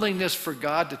the willingness for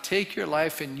God to take your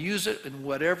life and use it in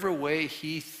whatever way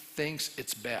he thinks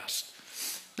it's best.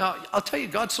 Now, I'll tell you,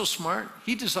 God's so smart,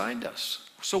 he designed us.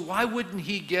 So why wouldn't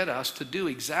he get us to do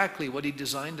exactly what he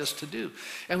designed us to do?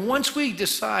 And once we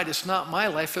decide it's not my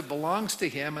life, it belongs to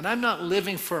him, and I'm not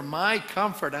living for my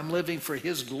comfort, I'm living for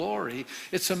his glory,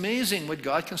 it's amazing what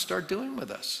God can start doing with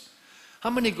us. How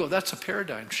many go, that's a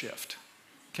paradigm shift?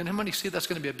 Can anybody see that's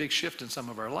going to be a big shift in some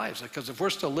of our lives? Because if we're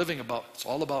still living it's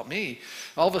all about me,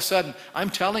 all of a sudden, I'm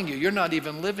telling you, you're not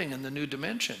even living in the new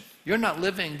dimension. You're not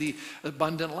living the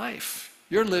abundant life.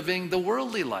 You're living the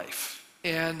worldly life,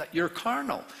 and you're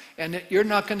carnal, and you're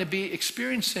not going to be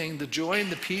experiencing the joy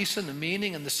and the peace and the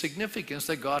meaning and the significance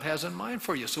that God has in mind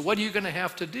for you. So what are you going to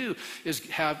have to do is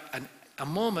have a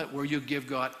moment where you give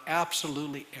God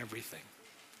absolutely everything,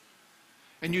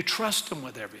 and you trust him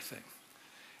with everything.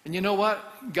 And you know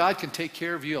what? God can take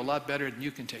care of you a lot better than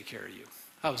you can take care of you.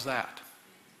 How's that?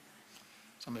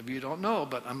 Some of you don't know,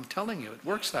 but I'm telling you, it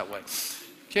works that way.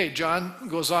 Okay, John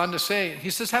goes on to say, he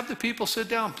says, have the people sit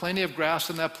down. Plenty of grass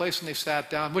in that place, and they sat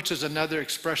down, which is another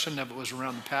expression that was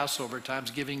around the Passover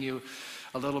times, giving you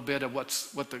a little bit of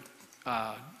what's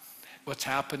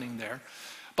happening there.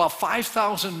 About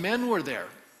 5,000 men were there.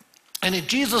 And if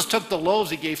Jesus took the loaves,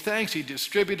 he gave thanks, he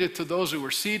distributed to those who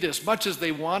were seated as much as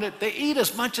they wanted. They ate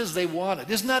as much as they wanted.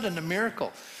 Isn't that a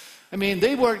miracle? I mean,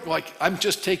 they weren't like, I'm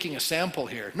just taking a sample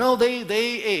here. No, they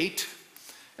ate.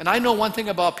 And I know one thing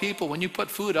about people, when you put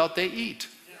food out, they eat.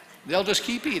 They'll just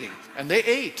keep eating. And they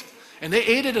ate. And they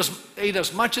ate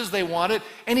as much as they wanted,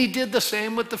 and he did the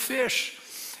same with the fish.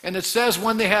 And it says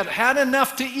when they had had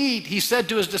enough to eat, he said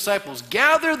to his disciples,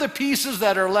 gather the pieces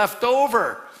that are left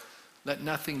over. Let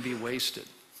nothing be wasted.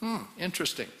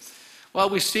 Interesting. Well,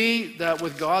 we see that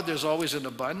with God, there's always an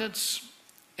abundance,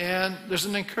 and there's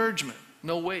an encouragement,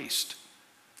 no waste.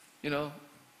 You know,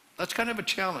 that's kind of a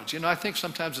challenge. You know, I think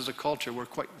sometimes as a culture, we're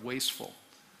quite wasteful.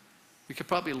 We could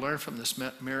probably learn from this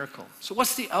miracle. So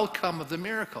what's the outcome of the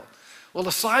miracle? Well,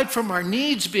 aside from our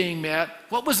needs being met,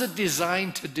 what was it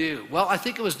designed to do? Well, I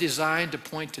think it was designed to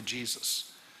point to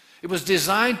Jesus. It was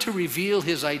designed to reveal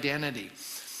his identity,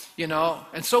 you know.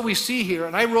 And so we see here,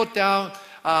 and I wrote down,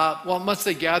 once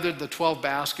they gathered the 12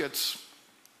 baskets,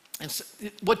 and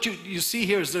what you see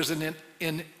here is there's an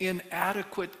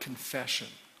inadequate confession.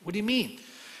 What do you mean?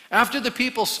 After the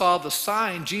people saw the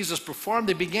sign Jesus performed,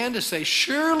 they began to say,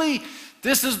 surely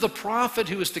this is the prophet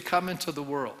who is to come into the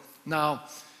world. Now,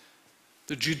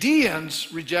 the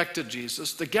Judeans rejected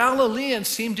Jesus. The Galileans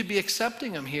seem to be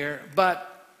accepting him here,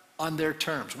 but on their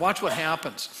terms. Watch what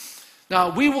happens. Now,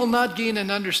 we will not gain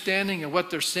an understanding of what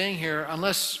they're saying here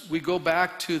unless we go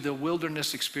back to the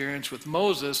wilderness experience with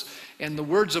Moses and the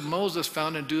words of Moses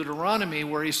found in Deuteronomy,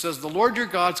 where he says, the Lord your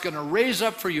God's going to raise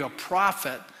up for you a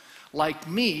prophet like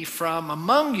me from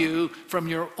among you, from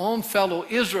your own fellow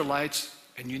Israelites,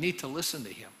 and you need to listen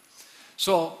to him.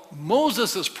 So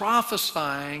Moses is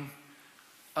prophesying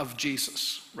of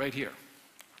Jesus right here.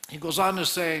 He goes on to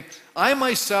say, I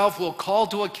myself will call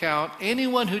to account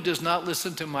anyone who does not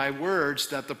listen to my words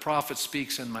that the prophet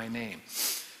speaks in my name.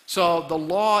 So the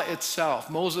law itself,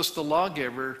 Moses the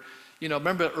lawgiver, you know,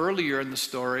 remember earlier in the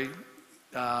story,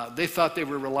 they thought they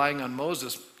were relying on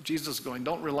Moses. Jesus is going,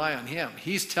 don't rely on him.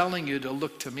 He's telling you to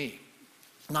look to me.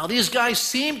 Now these guys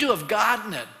seem to have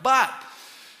gotten it, but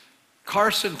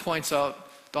Carson points out,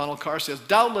 Donald Carson says,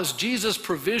 doubtless Jesus'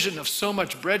 provision of so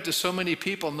much bread to so many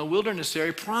people in the wilderness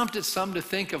area prompted some to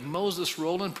think of Moses'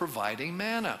 role in providing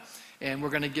manna. And we're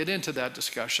going to get into that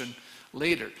discussion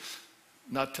later,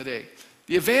 not today.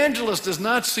 The evangelist does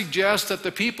not suggest that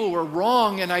the people were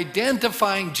wrong in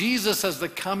identifying Jesus as the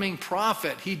coming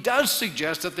prophet. He does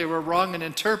suggest that they were wrong in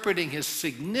interpreting his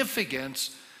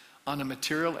significance on a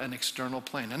material and external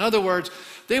plane. In other words,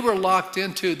 they were locked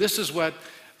into, this is what,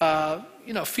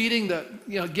 getting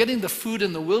the food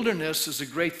in the wilderness is a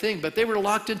great thing, but they were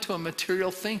locked into a material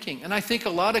thinking. And I think a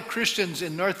lot of Christians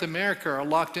in North America are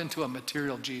locked into a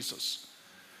material Jesus.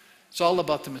 It's all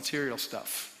about the material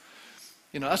stuff.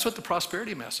 You know, that's what the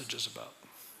prosperity message is about.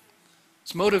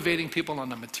 It's motivating people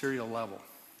on a material level.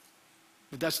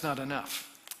 But that's not enough.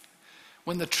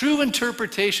 When the true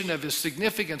interpretation of his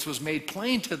significance was made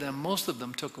plain to them, most of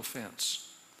them took offense.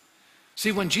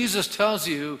 See, when Jesus tells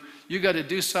you, you got to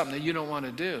do something that you don't want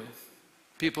to do,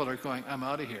 people are going, I'm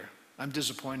out of here. I'm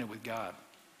disappointed with God.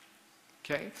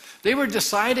 Okay? They were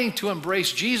deciding to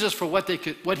embrace Jesus for what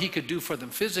he could do for them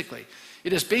physically.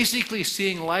 It is basically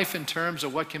seeing life in terms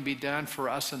of what can be done for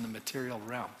us in the material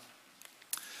realm.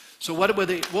 So what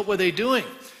were they doing?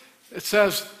 It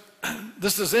says,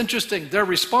 this is interesting. Their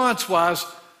response was,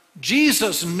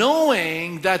 Jesus,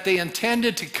 knowing that they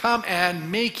intended to come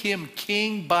and make him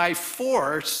king by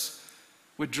force,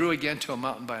 withdrew again to a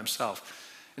mountain by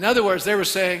himself. In other words, they were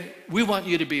saying, we want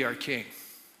you to be our king.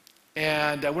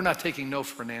 And we're not taking no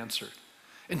for an answer.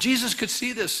 And Jesus could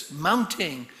see this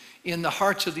mounting in the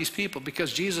hearts of these people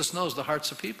because Jesus knows the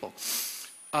hearts of people.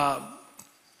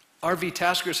 R.V.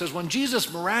 Tasker says, when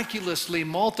Jesus miraculously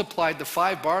multiplied the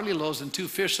 5 barley loaves and 2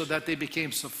 fish so that they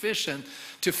became sufficient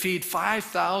to feed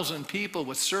 5,000 people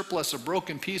with surplus of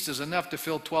broken pieces enough to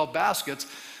fill 12 baskets,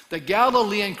 the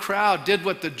Galilean crowd did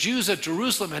what the Jews at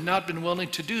Jerusalem had not been willing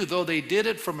to do, though they did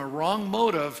it from a wrong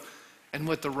motive and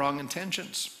with the wrong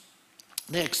intentions.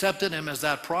 They accepted him as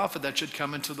that prophet that should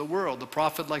come into the world, the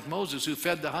prophet like Moses who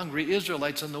fed the hungry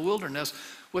Israelites in the wilderness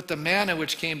with the manna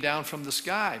which came down from the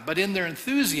sky. But in their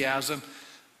enthusiasm,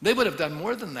 they would have done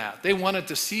more than that. They wanted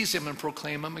to seize him and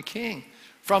proclaim him a king.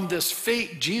 From this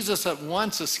fate, Jesus at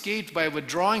once escaped by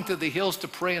withdrawing to the hills to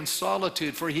pray in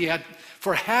solitude, for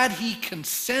had he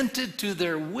consented to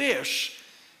their wish,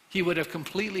 he would have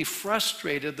completely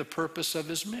frustrated the purpose of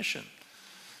his mission.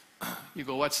 You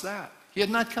go, what's that? He had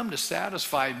not come to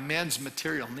satisfy men's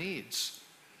material needs,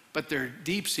 but their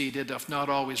deep-seated, if not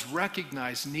always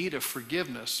recognized, need of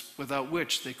forgiveness, without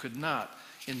which they could not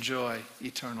enjoy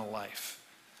eternal life.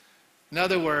 In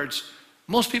other words,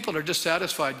 most people are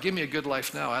dissatisfied. Give me a good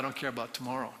life now. I don't care about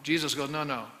tomorrow. Jesus goes,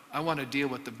 no. I want to deal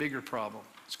with the bigger problem.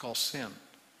 It's called sin.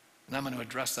 And I'm going to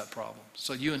address that problem.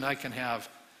 So you and I can have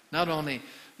not only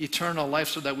eternal life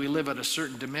so that we live at a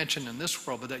certain dimension in this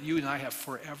world, but that you and I have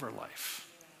forever life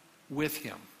with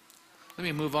him. Let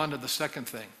me move on to the second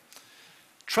thing.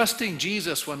 Trusting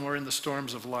Jesus when we're in the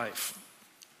storms of life.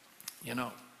 You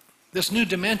know, this new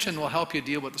dimension will help you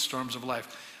deal with the storms of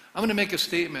life. I'm going to make a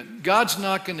statement. God's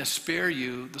not going to spare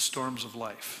you the storms of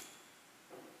life.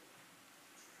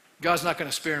 God's not going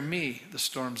to spare me the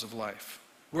storms of life.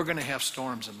 We're going to have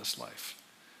storms in this life.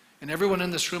 And everyone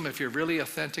in this room, if you're really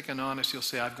authentic and honest, you'll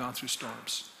say, I've gone through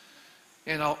storms.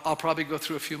 And I'll probably go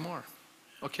through a few more.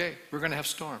 Okay, we're going to have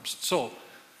storms. So,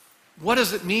 what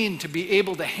does it mean to be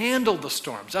able to handle the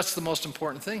storms? That's the most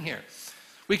important thing here.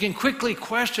 We can quickly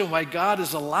question why God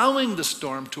is allowing the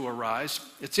storm to arise.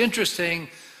 It's interesting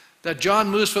that John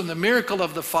moves from the miracle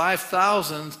of the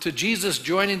 5,000 to Jesus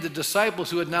joining the disciples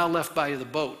who had now left by the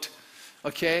boat.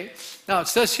 Okay? Now it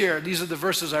says here, these are the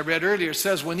verses I read earlier, it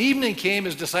says, when evening came,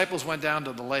 his disciples went down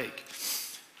to the lake.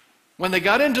 When they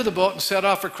got into the boat and set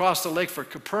off across the lake for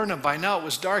Capernaum, by now it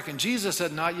was dark and Jesus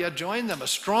had not yet joined them. A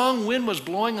strong wind was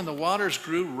blowing and the waters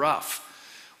grew rough.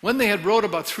 When they had rowed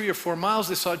about 3 or 4 miles,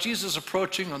 they saw Jesus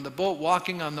approaching on the boat,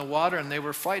 walking on the water, and they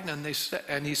were frightened.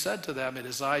 And he said to them, "It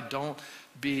is I, don't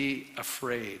be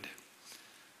afraid."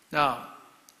 Now,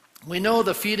 we know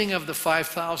the feeding of the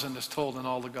 5,000 is told in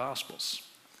all the Gospels.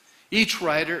 Each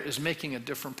writer is making a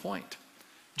different point.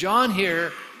 John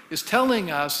here is telling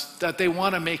us that they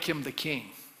want to make him the king,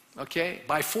 okay,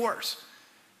 by force.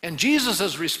 And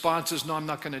Jesus' response is, no, I'm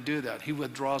not going to do that. He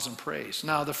withdraws and prays.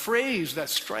 Now, the phrase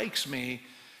that strikes me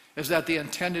is that they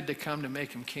intended to come to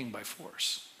make him king by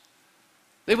force.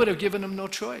 They would have given him no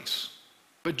choice.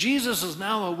 But Jesus is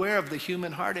now aware of the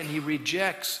human heart and he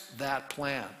rejects that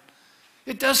plan.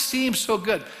 It does seem so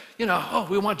good. You know, oh,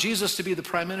 we want Jesus to be the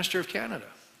Prime Minister of Canada.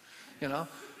 You know,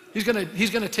 he's going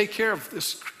to take care of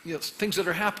this, you know, things that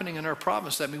are happening in our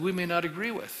province that we may not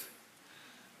agree with.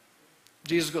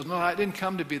 Jesus goes, no, I didn't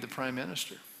come to be the Prime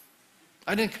Minister.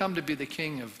 I didn't come to be the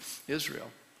King of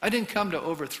Israel. I didn't come to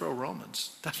overthrow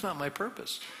Romans. That's not my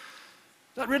purpose.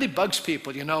 That really bugs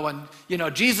people, you know, and, you know,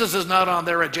 Jesus is not on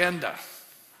their agenda,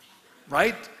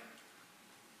 right?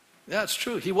 Yeah, it's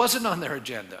true. He wasn't on their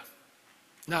agenda.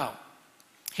 Now,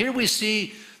 here we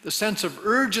see the sense of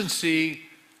urgency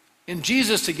in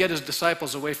Jesus to get his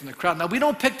disciples away from the crowd. Now, we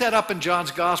don't pick that up in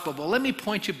John's gospel, but let me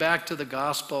point you back to the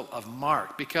gospel of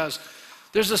Mark, because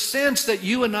there's a sense that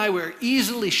you and I were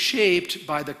easily shaped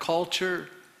by the culture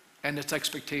and its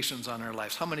expectations on our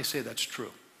lives. How many say that's true?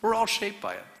 We're all shaped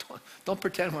by it. Don't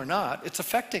pretend we're not. It's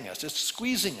affecting us. It's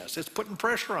squeezing us. It's putting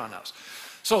pressure on us.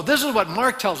 So this is what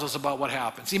Mark tells us about what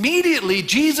happens. Immediately,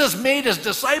 Jesus made his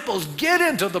disciples get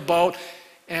into the boat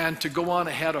and to go on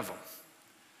ahead of him.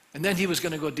 And then he was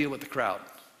going to go deal with the crowd.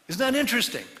 Isn't that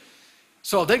interesting?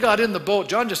 So they got in the boat.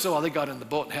 John just said, well, they got in the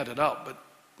boat and headed out. But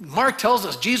Mark tells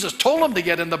us Jesus told them to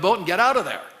get in the boat and get out of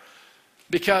there,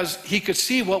 because he could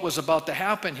see what was about to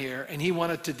happen here, and he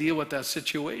wanted to deal with that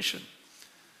situation.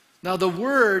 Now, the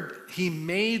word he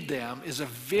made them is a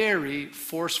very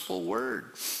forceful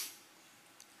word.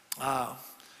 As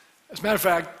a matter of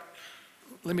fact,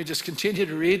 let me just continue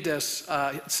to read this.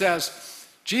 It says,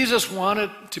 Jesus wanted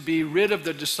to be rid of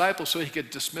the disciples so he could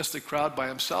dismiss the crowd by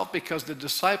himself, because the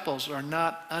disciples are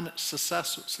not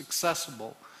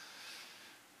accessible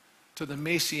to the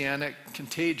messianic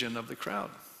contagion of the crowd.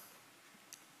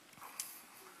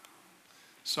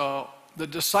 So the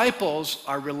disciples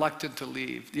are reluctant to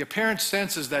leave. The apparent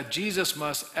sense is that Jesus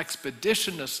must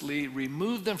expeditiously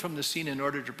remove them from the scene in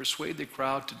order to persuade the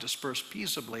crowd to disperse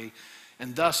peaceably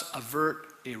and thus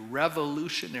avert a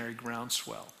revolutionary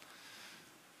groundswell.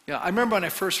 Yeah, I remember when I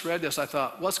first read this, I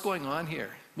thought, what's going on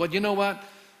here? Well, you know what?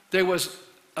 There was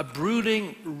a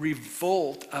brooding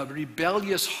revolt, a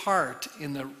rebellious heart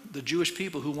in the Jewish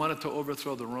people who wanted to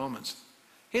overthrow the Romans.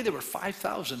 Hey, there were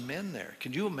 5,000 men there.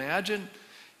 Can you imagine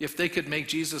if they could make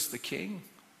Jesus the king,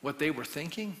 what they were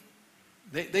thinking?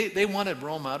 They wanted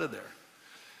Rome out of there.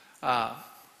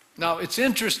 Now, it's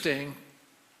interesting.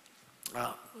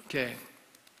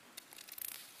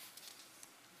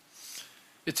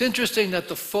 It's interesting that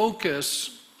the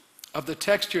focus of the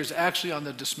text here is actually on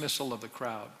the dismissal of the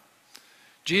crowd.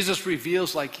 Jesus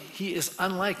reveals like he is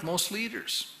unlike most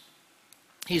leaders.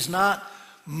 He's not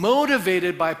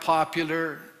motivated by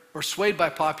popular or swayed by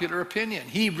popular opinion.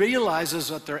 He realizes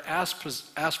that their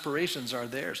aspirations are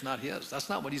theirs, not his. That's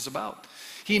not what he's about.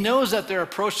 He knows that their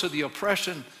approach to the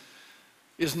oppression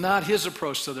is not his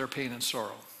approach to their pain and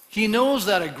sorrow. He knows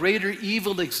that a greater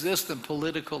evil exists than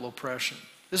political oppression.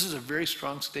 This is a very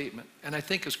strong statement, and I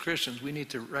think as Christians we need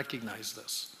to recognize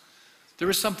this. There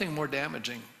is something more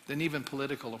damaging than even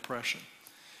political oppression.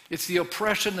 It's the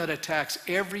oppression that attacks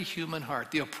every human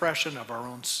heart, the oppression of our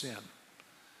own sin.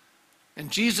 And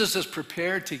Jesus is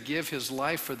prepared to give his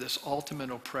life for this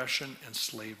ultimate oppression and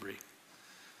slavery.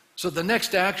 So the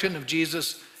next action of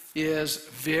Jesus is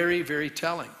very, very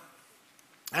telling.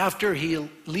 After he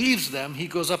leaves them, he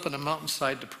goes up on a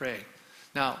mountainside to pray.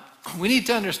 Now, we need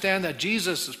to understand that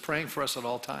Jesus is praying for us at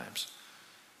all times.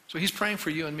 So he's praying for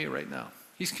you and me right now.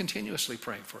 He's continuously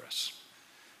praying for us.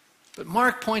 But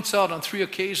Mark points out on 3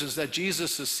 occasions that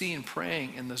Jesus is seen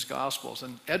praying in this Gospels.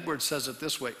 And Edward says it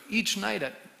this way: each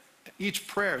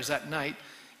prayer is at night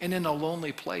and in a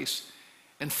lonely place,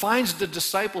 and finds the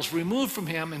disciples removed from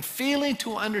him and failing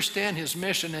to understand his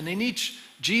mission. And in each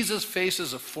Jesus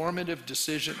faces a formative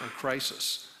decision or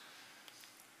crisis.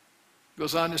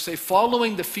 Goes on to say,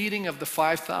 following the feeding of the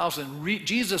 5,000,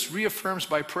 Jesus reaffirms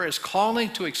by prayer his calling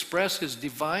to express his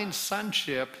divine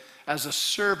sonship as a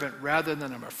servant rather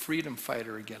than a freedom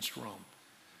fighter against Rome.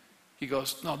 He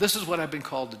goes, no, this is what I've been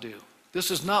called to do. This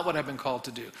is not what I've been called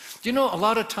to do. Do you know, a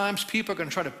lot of times people are going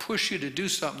to try to push you to do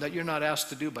something that you're not asked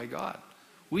to do by God.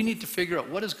 We need to figure out,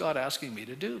 what is God asking me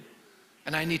to do?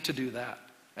 And I need to do that.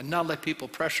 And not let people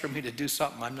pressure me to do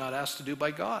something I'm not asked to do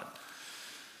by God.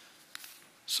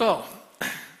 So,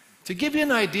 to give you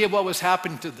an idea of what was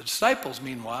happening to the disciples,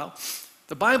 meanwhile,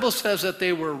 the Bible says that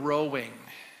they were rowing.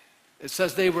 It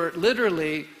says they were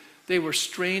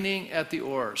straining at the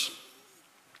oars.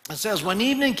 It says, when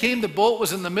evening came, the boat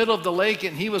was in the middle of the lake,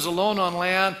 and he was alone on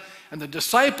land, and the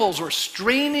disciples were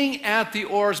straining at the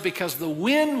oars because the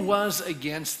wind was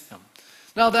against them.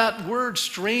 Now, that word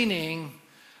straining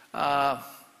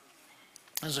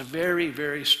is a very,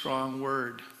 very strong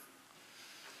word.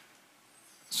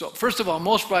 So, first of all,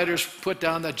 most writers put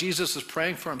down that Jesus is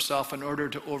praying for himself in order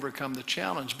to overcome the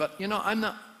challenge. But, you know,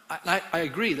 I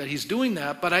agree that he's doing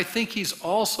that, but I think he's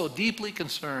also deeply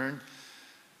concerned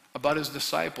about his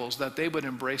disciples, that they would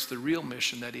embrace the real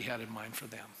mission that he had in mind for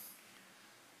them.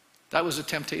 That was a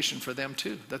temptation for them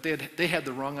too, that they had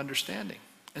the wrong understanding.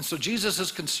 And so Jesus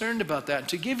is concerned about that. And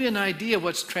to give you an idea of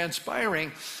what's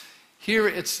transpiring, here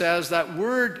it says that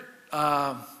word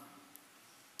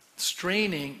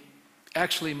straining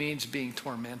actually means being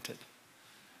tormented.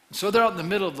 And so they're out in the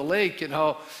middle of the lake, you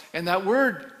know, and that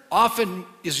word often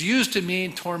is used to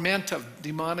mean torment of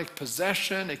demonic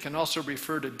possession. It can also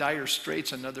refer to dire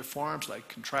straits and other forms like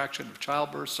contraction of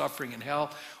childbirth, suffering in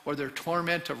hell, or their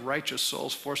torment of righteous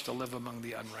souls forced to live among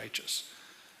the unrighteous.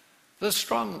 This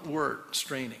strong word,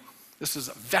 straining. This is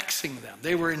vexing them.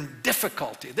 They were in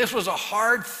difficulty. This was a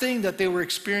hard thing that they were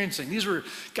experiencing. These were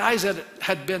guys that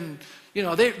had been, you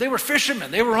know, they were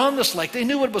fishermen. They were on this lake. They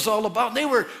knew what it was all about. They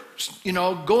were, you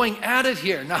know, going at it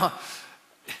here. Now,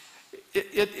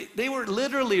 they were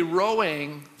literally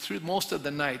rowing through most of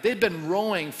the night. They'd been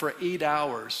rowing for 8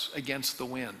 hours against the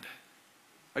wind.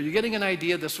 Are you getting an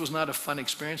idea? This was not a fun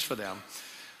experience for them.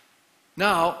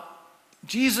 Now,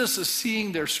 Jesus is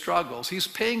seeing their struggles. He's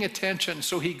paying attention,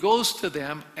 so he goes to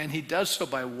them, and he does so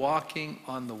by walking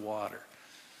on the water.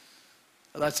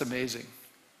 Well, that's amazing.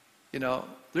 You know,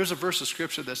 there's a verse of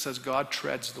scripture that says God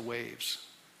treads the waves.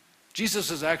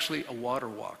 Jesus is actually a water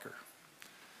walker.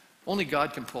 Only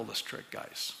God can pull this trick,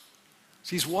 guys.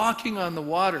 So he's walking on the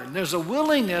water, and there's a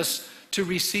willingness to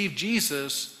receive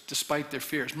Jesus despite their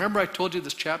fears. Remember I told you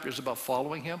this chapter is about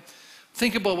following him?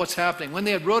 Think about what's happening. When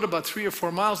they had rowed about 3 or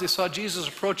 4 miles, they saw Jesus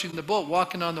approaching the boat,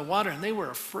 walking on the water, and they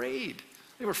were afraid.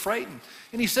 They were frightened.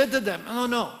 And he said to them,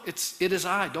 no, it is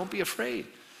I. Don't be afraid.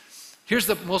 Here's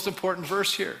the most important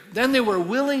verse here. Then they were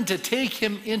willing to take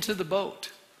him into the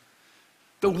boat.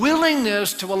 The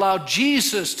willingness to allow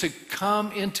Jesus to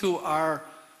come into our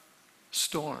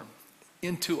storm,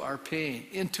 into our pain,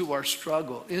 into our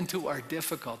struggle, into our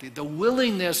difficulty. The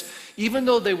willingness, even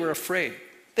though they were afraid.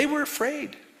 They were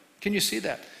afraid. Can you see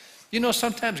that? You know,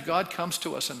 sometimes God comes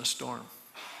to us in a storm.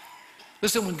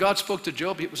 Listen, when God spoke to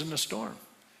Job, it was in a storm.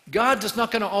 God is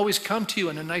not going to always come to you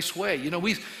in a nice way. You know,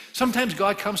 sometimes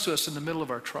God comes to us in the middle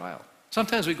of our trial.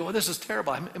 Sometimes we go, oh, this is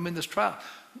terrible. I'm in this trial.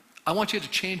 I want you to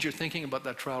change your thinking about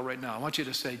that trial right now. I want you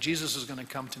to say, Jesus is going to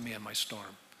come to me in my storm,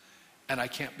 and I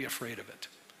can't be afraid of it.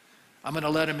 I'm going to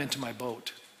let him into my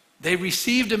boat. They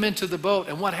received him into the boat,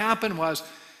 and what happened was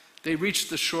they reached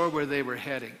the shore where they were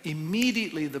heading.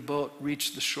 Immediately the boat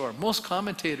reached the shore. Most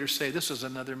commentators say this is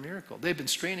another miracle. They've been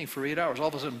straining for 8 hours. All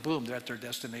of a sudden, boom, they're at their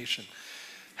destination.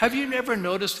 Have you never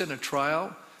noticed in a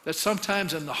trial that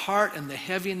sometimes in the heart and the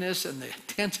heaviness and the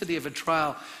intensity of a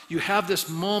trial, you have this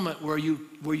moment where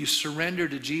you surrender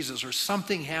to Jesus, or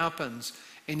something happens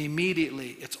and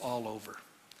immediately it's all over.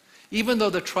 Even though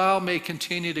the trial may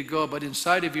continue to go, but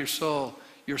inside of your soul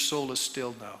is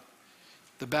stilled now.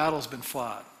 The battle's been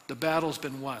fought. The battle's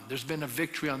been won. There's been a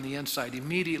victory on the inside.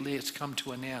 Immediately it's come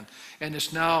to an end. And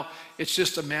it's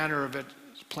just a matter of it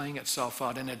playing itself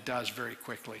out, and it does very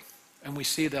quickly. And we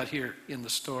see that here in the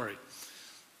story.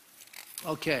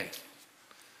 Okay.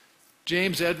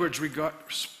 James Edwards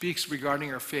speaks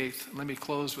regarding our faith. Let me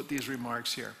close with these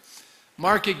remarks here.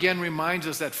 Mark again reminds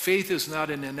us that faith is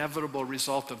not an inevitable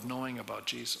result of knowing about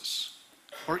Jesus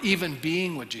or even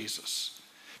being with Jesus.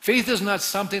 Faith is not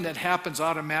something that happens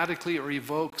automatically or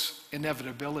evokes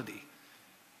inevitability.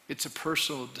 It's a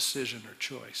personal decision or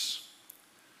choice.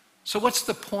 So what's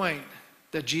the point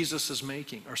that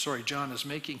John is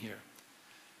making here?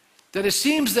 That it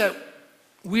seems that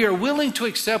we are willing to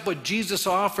accept what Jesus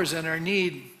offers in our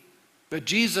need But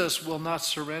Jesus will not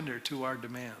surrender to our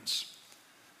demands.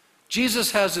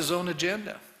 Jesus has his own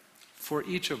agenda for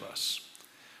each of us.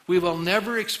 We will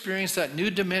never experience that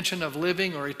new dimension of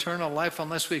living or eternal life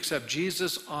unless we accept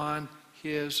Jesus on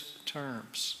his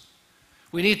terms.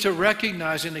 We need to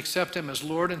recognize and accept him as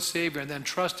Lord and Savior and then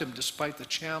trust him despite the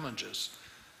challenges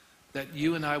that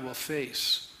you and I will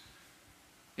face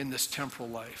in this temporal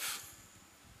life,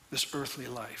 this earthly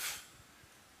life.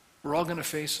 We're all going to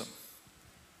face them.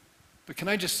 But can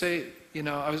I just say,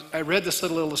 I read this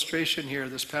little illustration here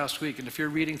this past week, and if you're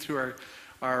reading through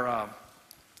our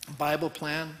Bible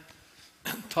plan,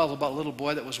 it talks about a little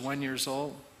boy that was 1 year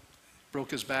old,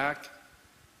 broke his back.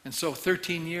 And so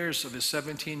 13 years of his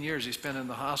 17 years he spent in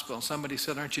the hospital. And somebody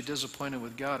said, aren't you disappointed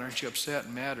with God? Aren't you upset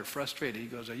and mad or frustrated? He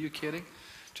goes, are you kidding?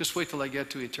 Just wait till I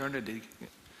get to eternity.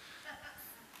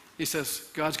 He says,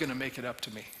 God's going to make it up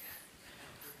to me.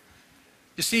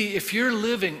 You see, if you're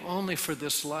living only for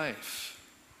this life,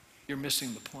 you're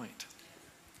missing the point.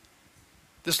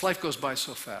 This life goes by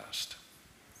so fast.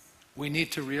 We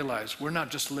need to realize we're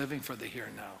not just living for the here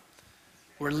and now.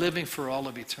 We're living for all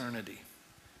of eternity.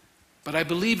 But I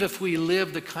believe if we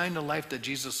live the kind of life that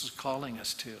Jesus is calling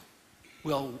us to,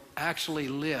 we'll actually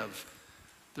live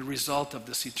the result of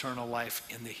this eternal life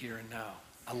in the here and now.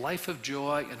 A life of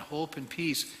joy and hope and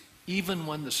peace, even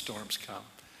when the storms come.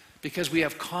 Because we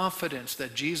have confidence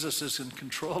that Jesus is in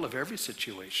control of every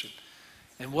situation.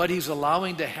 And what he's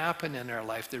allowing to happen in our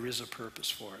life, there is a purpose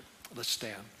for it. Let's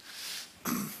stand.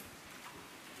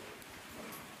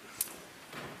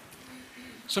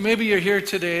 So maybe you're here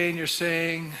today and you're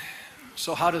saying,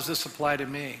 so how does this apply to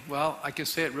me? Well, I can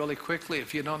say it really quickly.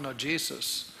 If you don't know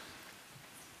Jesus,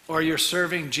 or you're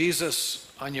serving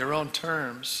Jesus on your own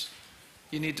terms,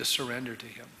 you need to surrender to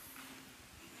him.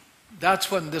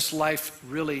 That's when this life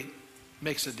really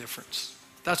makes a difference.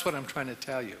 That's what I'm trying to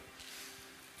tell you.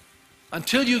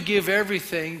 Until you give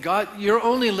everything, you're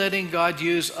only letting God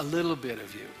use a little bit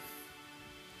of you.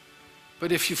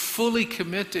 But if you fully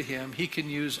commit to him, he can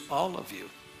use all of you.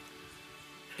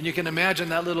 And you can imagine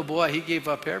that little boy, he gave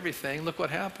up everything. Look what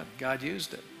happened. God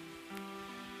used it.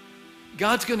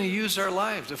 God's going to use our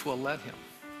lives if we'll let him.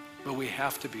 But we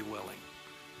have to be willing.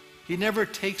 He never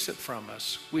takes it from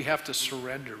us. We have to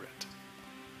surrender it.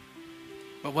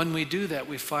 But when we do that,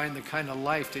 we find the kind of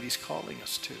life that he's calling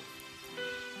us to.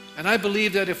 And I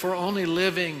believe that if we're only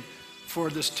living for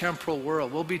this temporal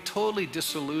world, we'll be totally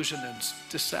disillusioned and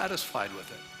dissatisfied with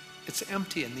it. It's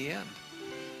empty in the end.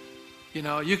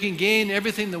 You can gain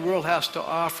everything the world has to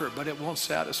offer, but it won't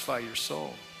satisfy your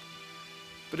soul.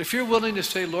 But if you're willing to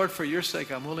say, Lord, for your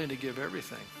sake, I'm willing to give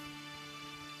everything,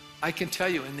 I can tell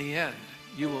you in the end,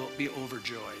 you will be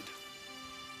overjoyed.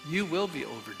 You will be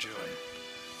overjoyed.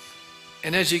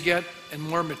 And as you get and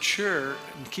more mature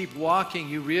and keep walking,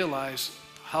 you realize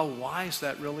how wise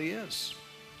that really is.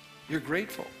 You're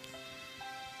grateful.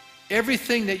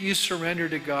 Everything that you surrender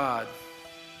to God,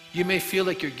 you may feel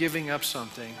like you're giving up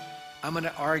something. I'm going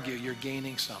to argue you're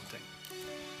gaining something.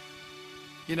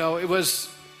 It was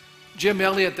Jim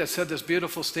Elliot that said this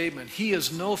beautiful statement. He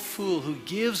is no fool who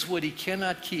gives what he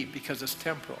cannot keep because it's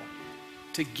temporal,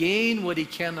 to gain what he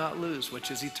cannot lose,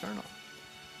 which is eternal.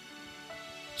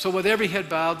 So with every head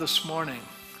bowed this morning,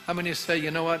 how many say,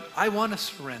 you know what? I want to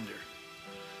surrender.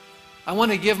 I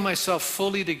want to give myself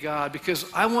fully to God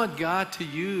because I want God to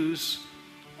use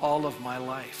all of my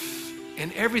life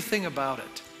and everything about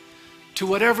it to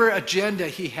whatever agenda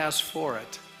he has for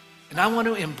it. And I want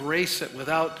to embrace it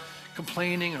without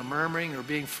complaining or murmuring or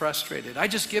being frustrated. I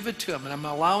just give it to him and I'm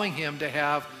allowing him to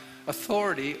have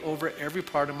authority over every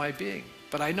part of my being.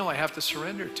 But I know I have to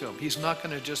surrender to him. He's not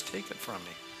going to just take it from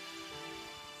me.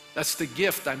 That's the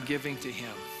gift I'm giving to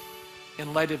him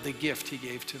in light of the gift he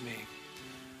gave to me.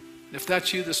 And if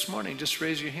that's you this morning, just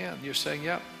raise your hand. You're saying,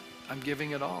 yep, I'm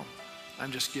giving it all.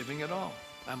 I'm just giving it all.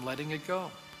 I'm letting it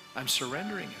go. I'm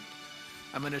surrendering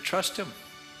it. I'm going to trust him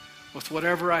with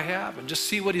whatever I have and just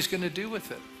see what he's going to do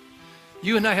with it.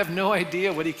 You and I have no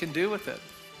idea what he can do with it.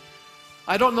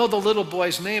 I don't know the little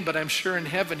boy's name, but I'm sure in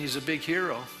heaven he's a big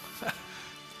hero.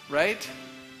 Right?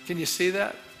 Can you see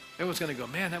that? Everyone's going to go,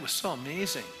 man, that was so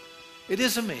amazing. It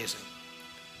is amazing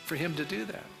for him to do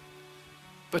that.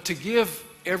 But to give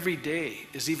every day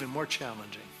is even more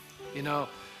challenging.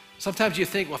 Sometimes you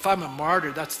think, well, if I'm a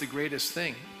martyr, that's the greatest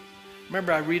thing.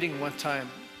 Remember I reading one time,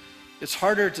 it's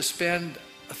harder to spend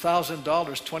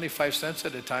 $1,000, 25 cents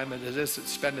at a time, than it is to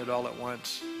spend it all at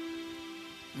once.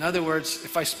 In other words,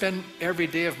 if I spend every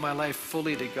day of my life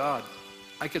fully to God,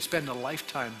 I could spend a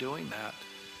lifetime doing that.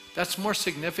 That's more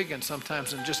significant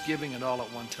sometimes than just giving it all at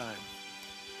one time.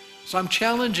 So I'm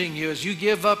challenging you as you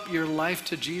give up your life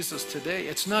to Jesus today.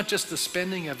 It's not just the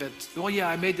spending of it. Oh yeah,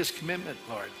 I made this commitment,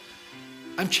 Lord.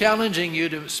 I'm challenging you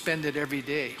to spend it every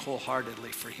day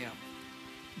wholeheartedly for him.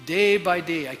 Day by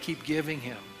day, I keep giving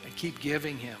him and keep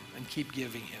giving him and keep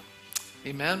giving him.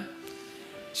 Amen?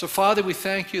 So Father, we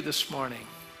thank you this morning.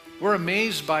 We're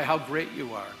amazed by how great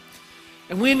you are.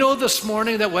 And we know this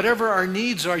morning that whatever our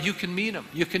needs are, you can meet them.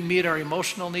 You can meet our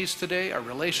emotional needs today, our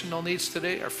relational needs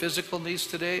today, our physical needs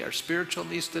today, our spiritual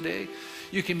needs today.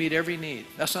 You can meet every need.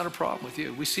 That's not a problem with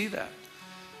you. We see that.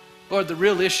 Lord, the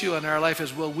real issue in our life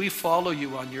is, will we follow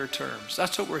you on your terms?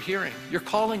 That's what we're hearing. You're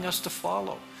calling us to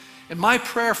follow. And my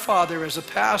prayer, Father, as a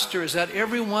pastor, is that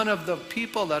every one of the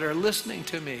people that are listening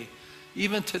to me,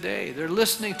 even today, they're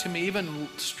listening to me, even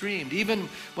streamed, even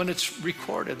when it's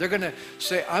recorded, they're going to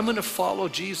say, I'm going to follow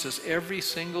Jesus every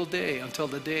single day until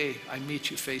the day I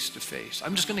meet you face to face.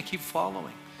 I'm just going to keep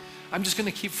following. I'm just going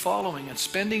to keep following and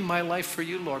spending my life for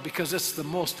you, Lord, because it's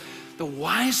the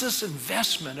wisest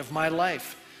investment of my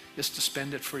life is to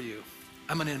spend it for you.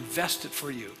 I'm going to invest it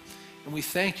for you. And we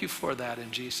thank you for that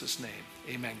in Jesus' name.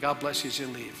 Amen. God bless you as you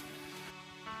leave.